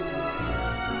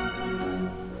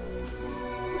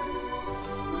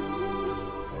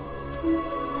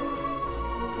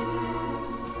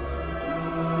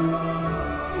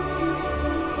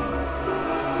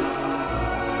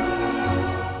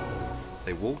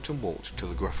 They walked and walked till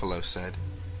the Gruffalo said,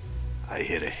 I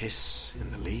hear a hiss in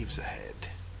the leaves ahead.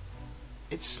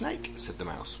 It's Snake, said the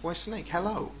mouse. Why, Snake,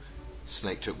 hello.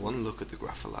 Snake took one look at the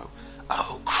Gruffalo.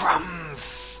 Oh,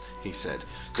 crumbs, he said.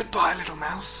 Goodbye, little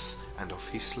mouse. And off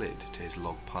he slid to his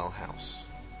log pile house.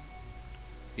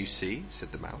 You see,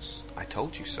 said the mouse, I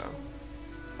told you so.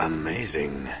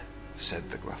 Amazing, said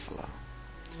the Gruffalo.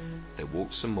 They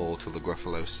walked some more till the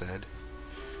Gruffalo said,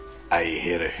 I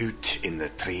hear a hoot in the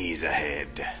trees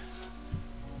ahead.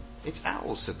 It's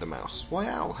Owl, said the mouse. Why,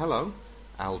 Owl, hello.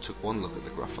 Owl took one look at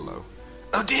the Gruffalo.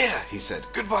 Oh dear, he said.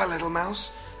 Goodbye, little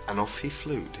mouse. And off he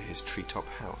flew to his treetop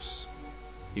house.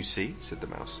 You see, said the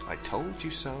mouse, I told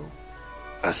you so.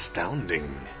 Astounding,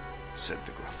 said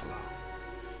the Gruffalo.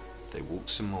 They walked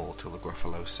some more till the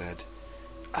Gruffalo said,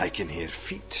 I can hear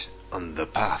feet on the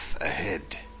path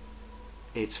ahead.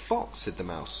 It's Fox, said the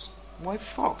mouse. Why,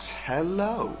 Fox,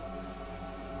 hello.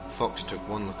 Fox took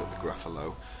one look at the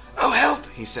Gruffalo. Oh, help,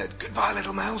 he said. Goodbye,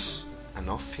 little mouse. And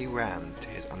off he ran to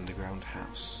his underground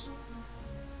house.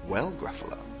 Well,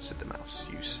 Gruffalo, said the mouse,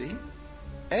 you see,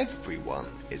 everyone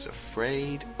is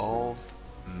afraid of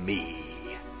me.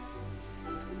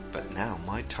 But now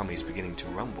my tummy's beginning to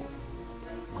rumble.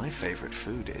 My favourite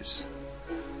food is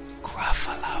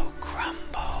Gruffalo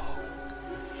Crumble.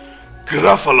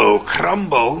 Gruffalo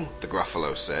Crumble, the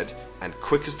Gruffalo said, and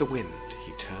quick as the wind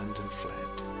he turned and fled.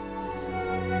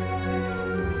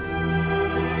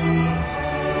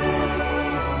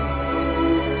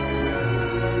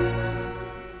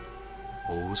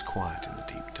 All was quiet in the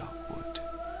deep dark wood.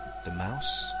 The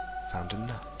mouse found a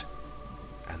nut,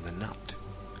 and the nut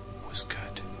was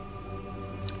good.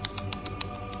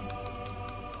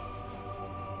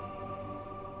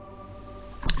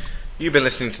 You've been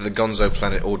listening to the Gonzo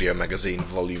Planet Audio Magazine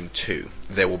Volume 2.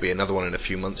 There will be another one in a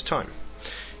few months' time.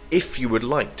 If you would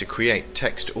like to create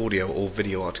text, audio or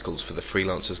video articles for the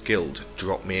Freelancers Guild,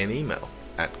 drop me an email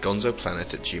at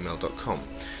gonzoplanet@gmail.com.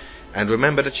 And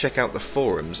remember to check out the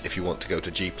forums if you want to go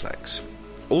to Gplex.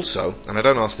 Also, and I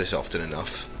don't ask this often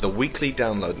enough, the weekly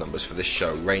download numbers for this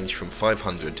show range from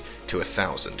 500 to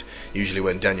 1,000, usually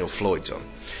when Daniel Floyd's on.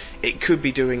 It could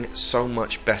be doing so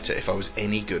much better if I was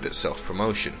any good at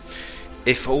self-promotion.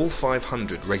 If all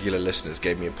 500 regular listeners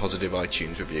gave me a positive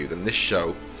iTunes review, then this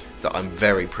show, that I'm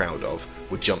very proud of,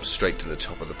 would jump straight to the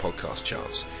top of the podcast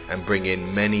charts and bring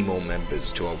in many more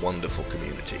members to our wonderful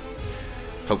community.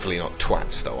 Hopefully not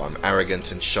twats, though. I'm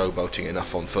arrogant and showboating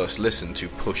enough on first listen to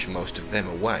push most of them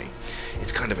away.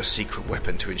 It's kind of a secret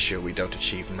weapon to ensure we don't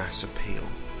achieve mass appeal.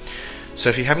 So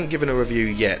if you haven't given a review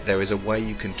yet, there is a way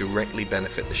you can directly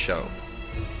benefit the show.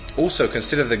 Also,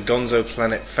 consider the Gonzo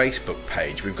Planet Facebook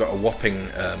page. We've got a whopping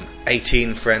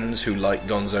 18 friends who like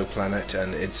Gonzo Planet,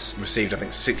 and it's received, I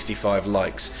think, 65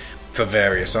 likes for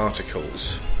various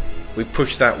articles. We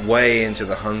push that way into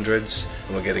the hundreds,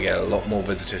 and we're going to get a lot more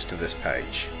visitors to this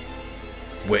page,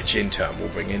 which in turn will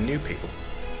bring in new people,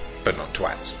 but not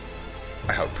twats,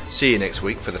 I hope. See you next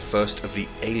week for the first of the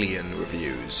Alien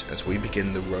reviews as we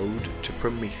begin the road to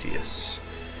Prometheus.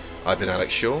 I've been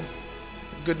Alex Shaw.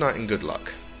 Good night and good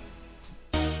luck.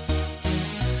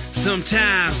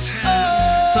 Sometimes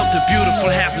something beautiful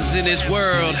happens in this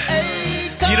world.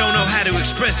 You don't know how to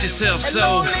express yourself,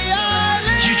 so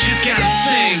you just gotta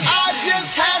sing. I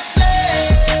just had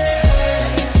sex,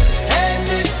 and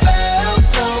it felt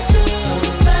so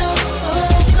good.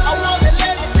 I wanna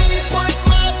let me put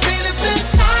my penis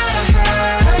inside of her.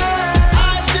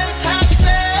 I just had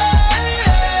sex,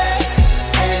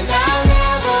 and I'll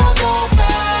never go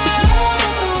back.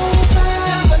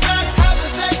 Till the not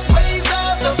having sex ways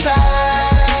of the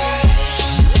past.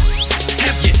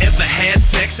 Have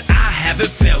have it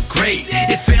felt great.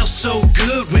 It felt so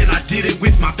good when I did it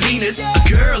with my penis. A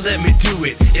girl let me do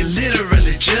it. It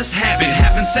literally just happened.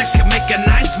 Having sex can make a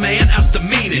nice man out the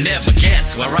meanest. Never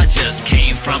guess where I just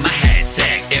came from. I had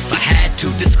sex. If I had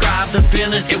to describe the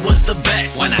feeling, it was the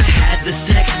best. When I had the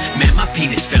sex, man, my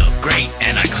penis felt great.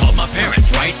 And I called my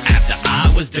parents right after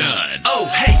I was done. Oh,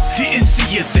 hey, didn't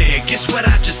see you there. Guess what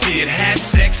I just did? Had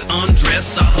sex,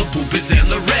 undressed, saw her boobies and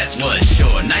the rest. Was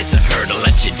sure nice of her to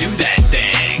let you do that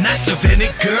thing. Nicer than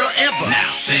any girl ever.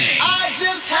 Now sing. I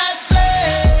just had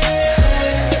sex,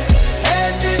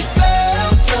 and it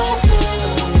felt so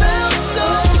good, felt so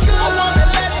good. I wanna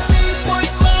let me put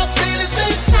my penis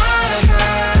inside of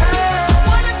her. I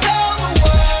wanna tell the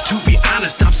world. To be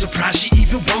honest, I'm surprised she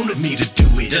even wanted me to do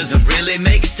it. Doesn't really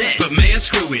make sense. But man,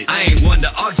 screw it. I ain't one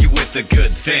to argue with a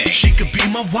good thing. She could be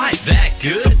my wife. That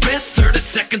good? The best 30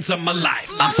 seconds of my life.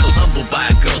 I'm so humbled by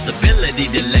a girl's ability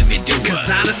to let me do it. Cause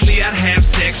honestly, I'd have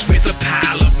sex with a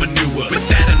pile of manure. With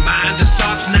that in mind, a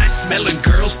soft, nice smelling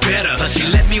girl's better. Plus she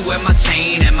let me wear my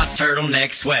chain and my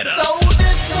turtleneck sweater. So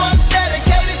this one's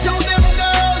dedicated to them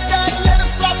girls that let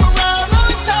us flop around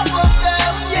on top of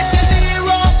them. If you need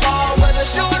raw ball, whether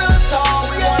short or tall,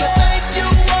 we wanna thank you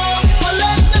all for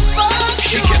letting us fuck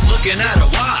you. She kept looking at her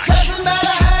watch. Doesn't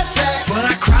matter, had sex. But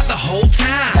I cried the whole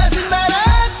time. Doesn't matter,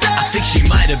 had sex. I think she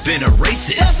might have been a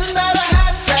racist. Doesn't matter,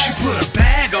 had sex. She put a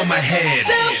bag on my head.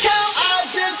 Still count, I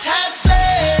just had sex.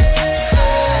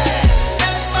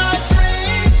 And my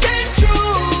dreams came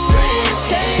true.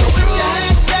 So if you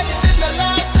had sex in the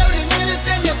last 30 minutes,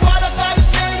 then you qualify to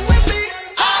sing with me.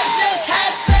 I just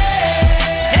had sex.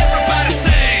 Everybody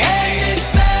sing. And it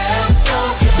felt so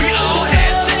good. We all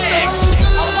had sex.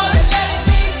 I wanna let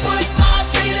me put my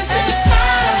penis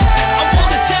inside of her. I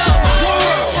wanna tell the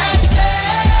world. I just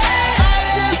had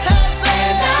sex.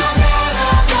 And I'll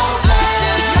never go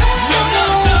back. No.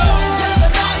 Just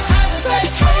about having sex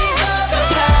straight up the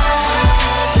time.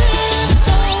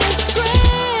 So great.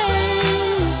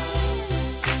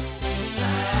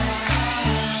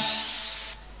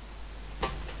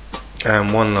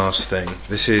 And one last thing.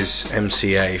 This is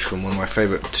MCA from one of my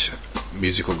favourite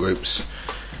musical groups,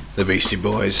 the Beastie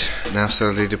Boys, now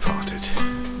sadly departed.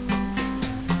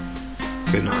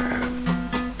 Good night, Adam.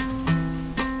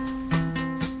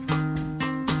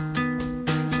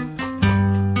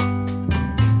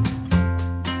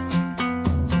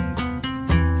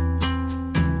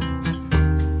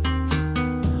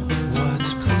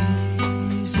 What's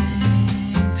pleasing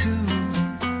to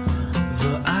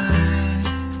the eye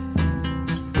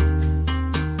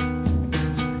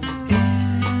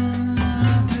in the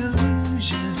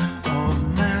delusion of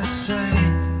my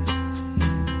sight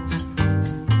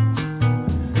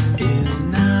is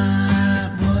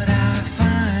not what I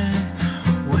find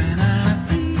when I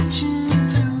reach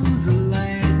into the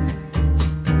light.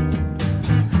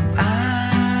 I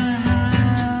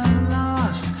have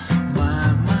lost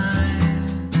my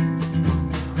mind.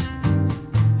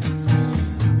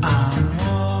 I'm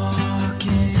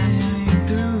walking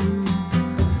through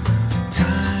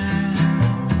time,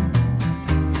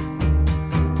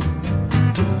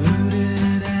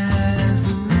 diluted as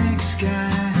the night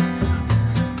sky,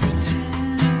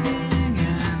 pretending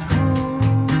and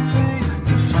hoping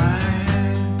to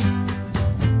find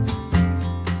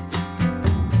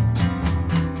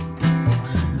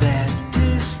that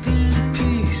distant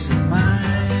peace of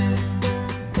mind.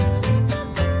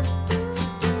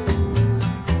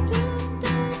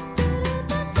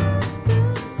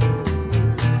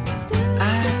 I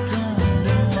don't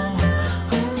know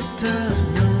who does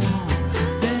know.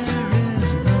 There is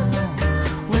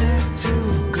nowhere to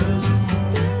go.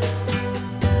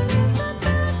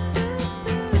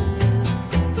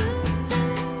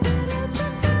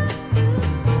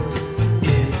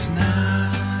 It's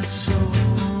not so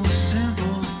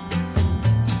simple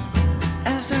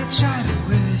as I try to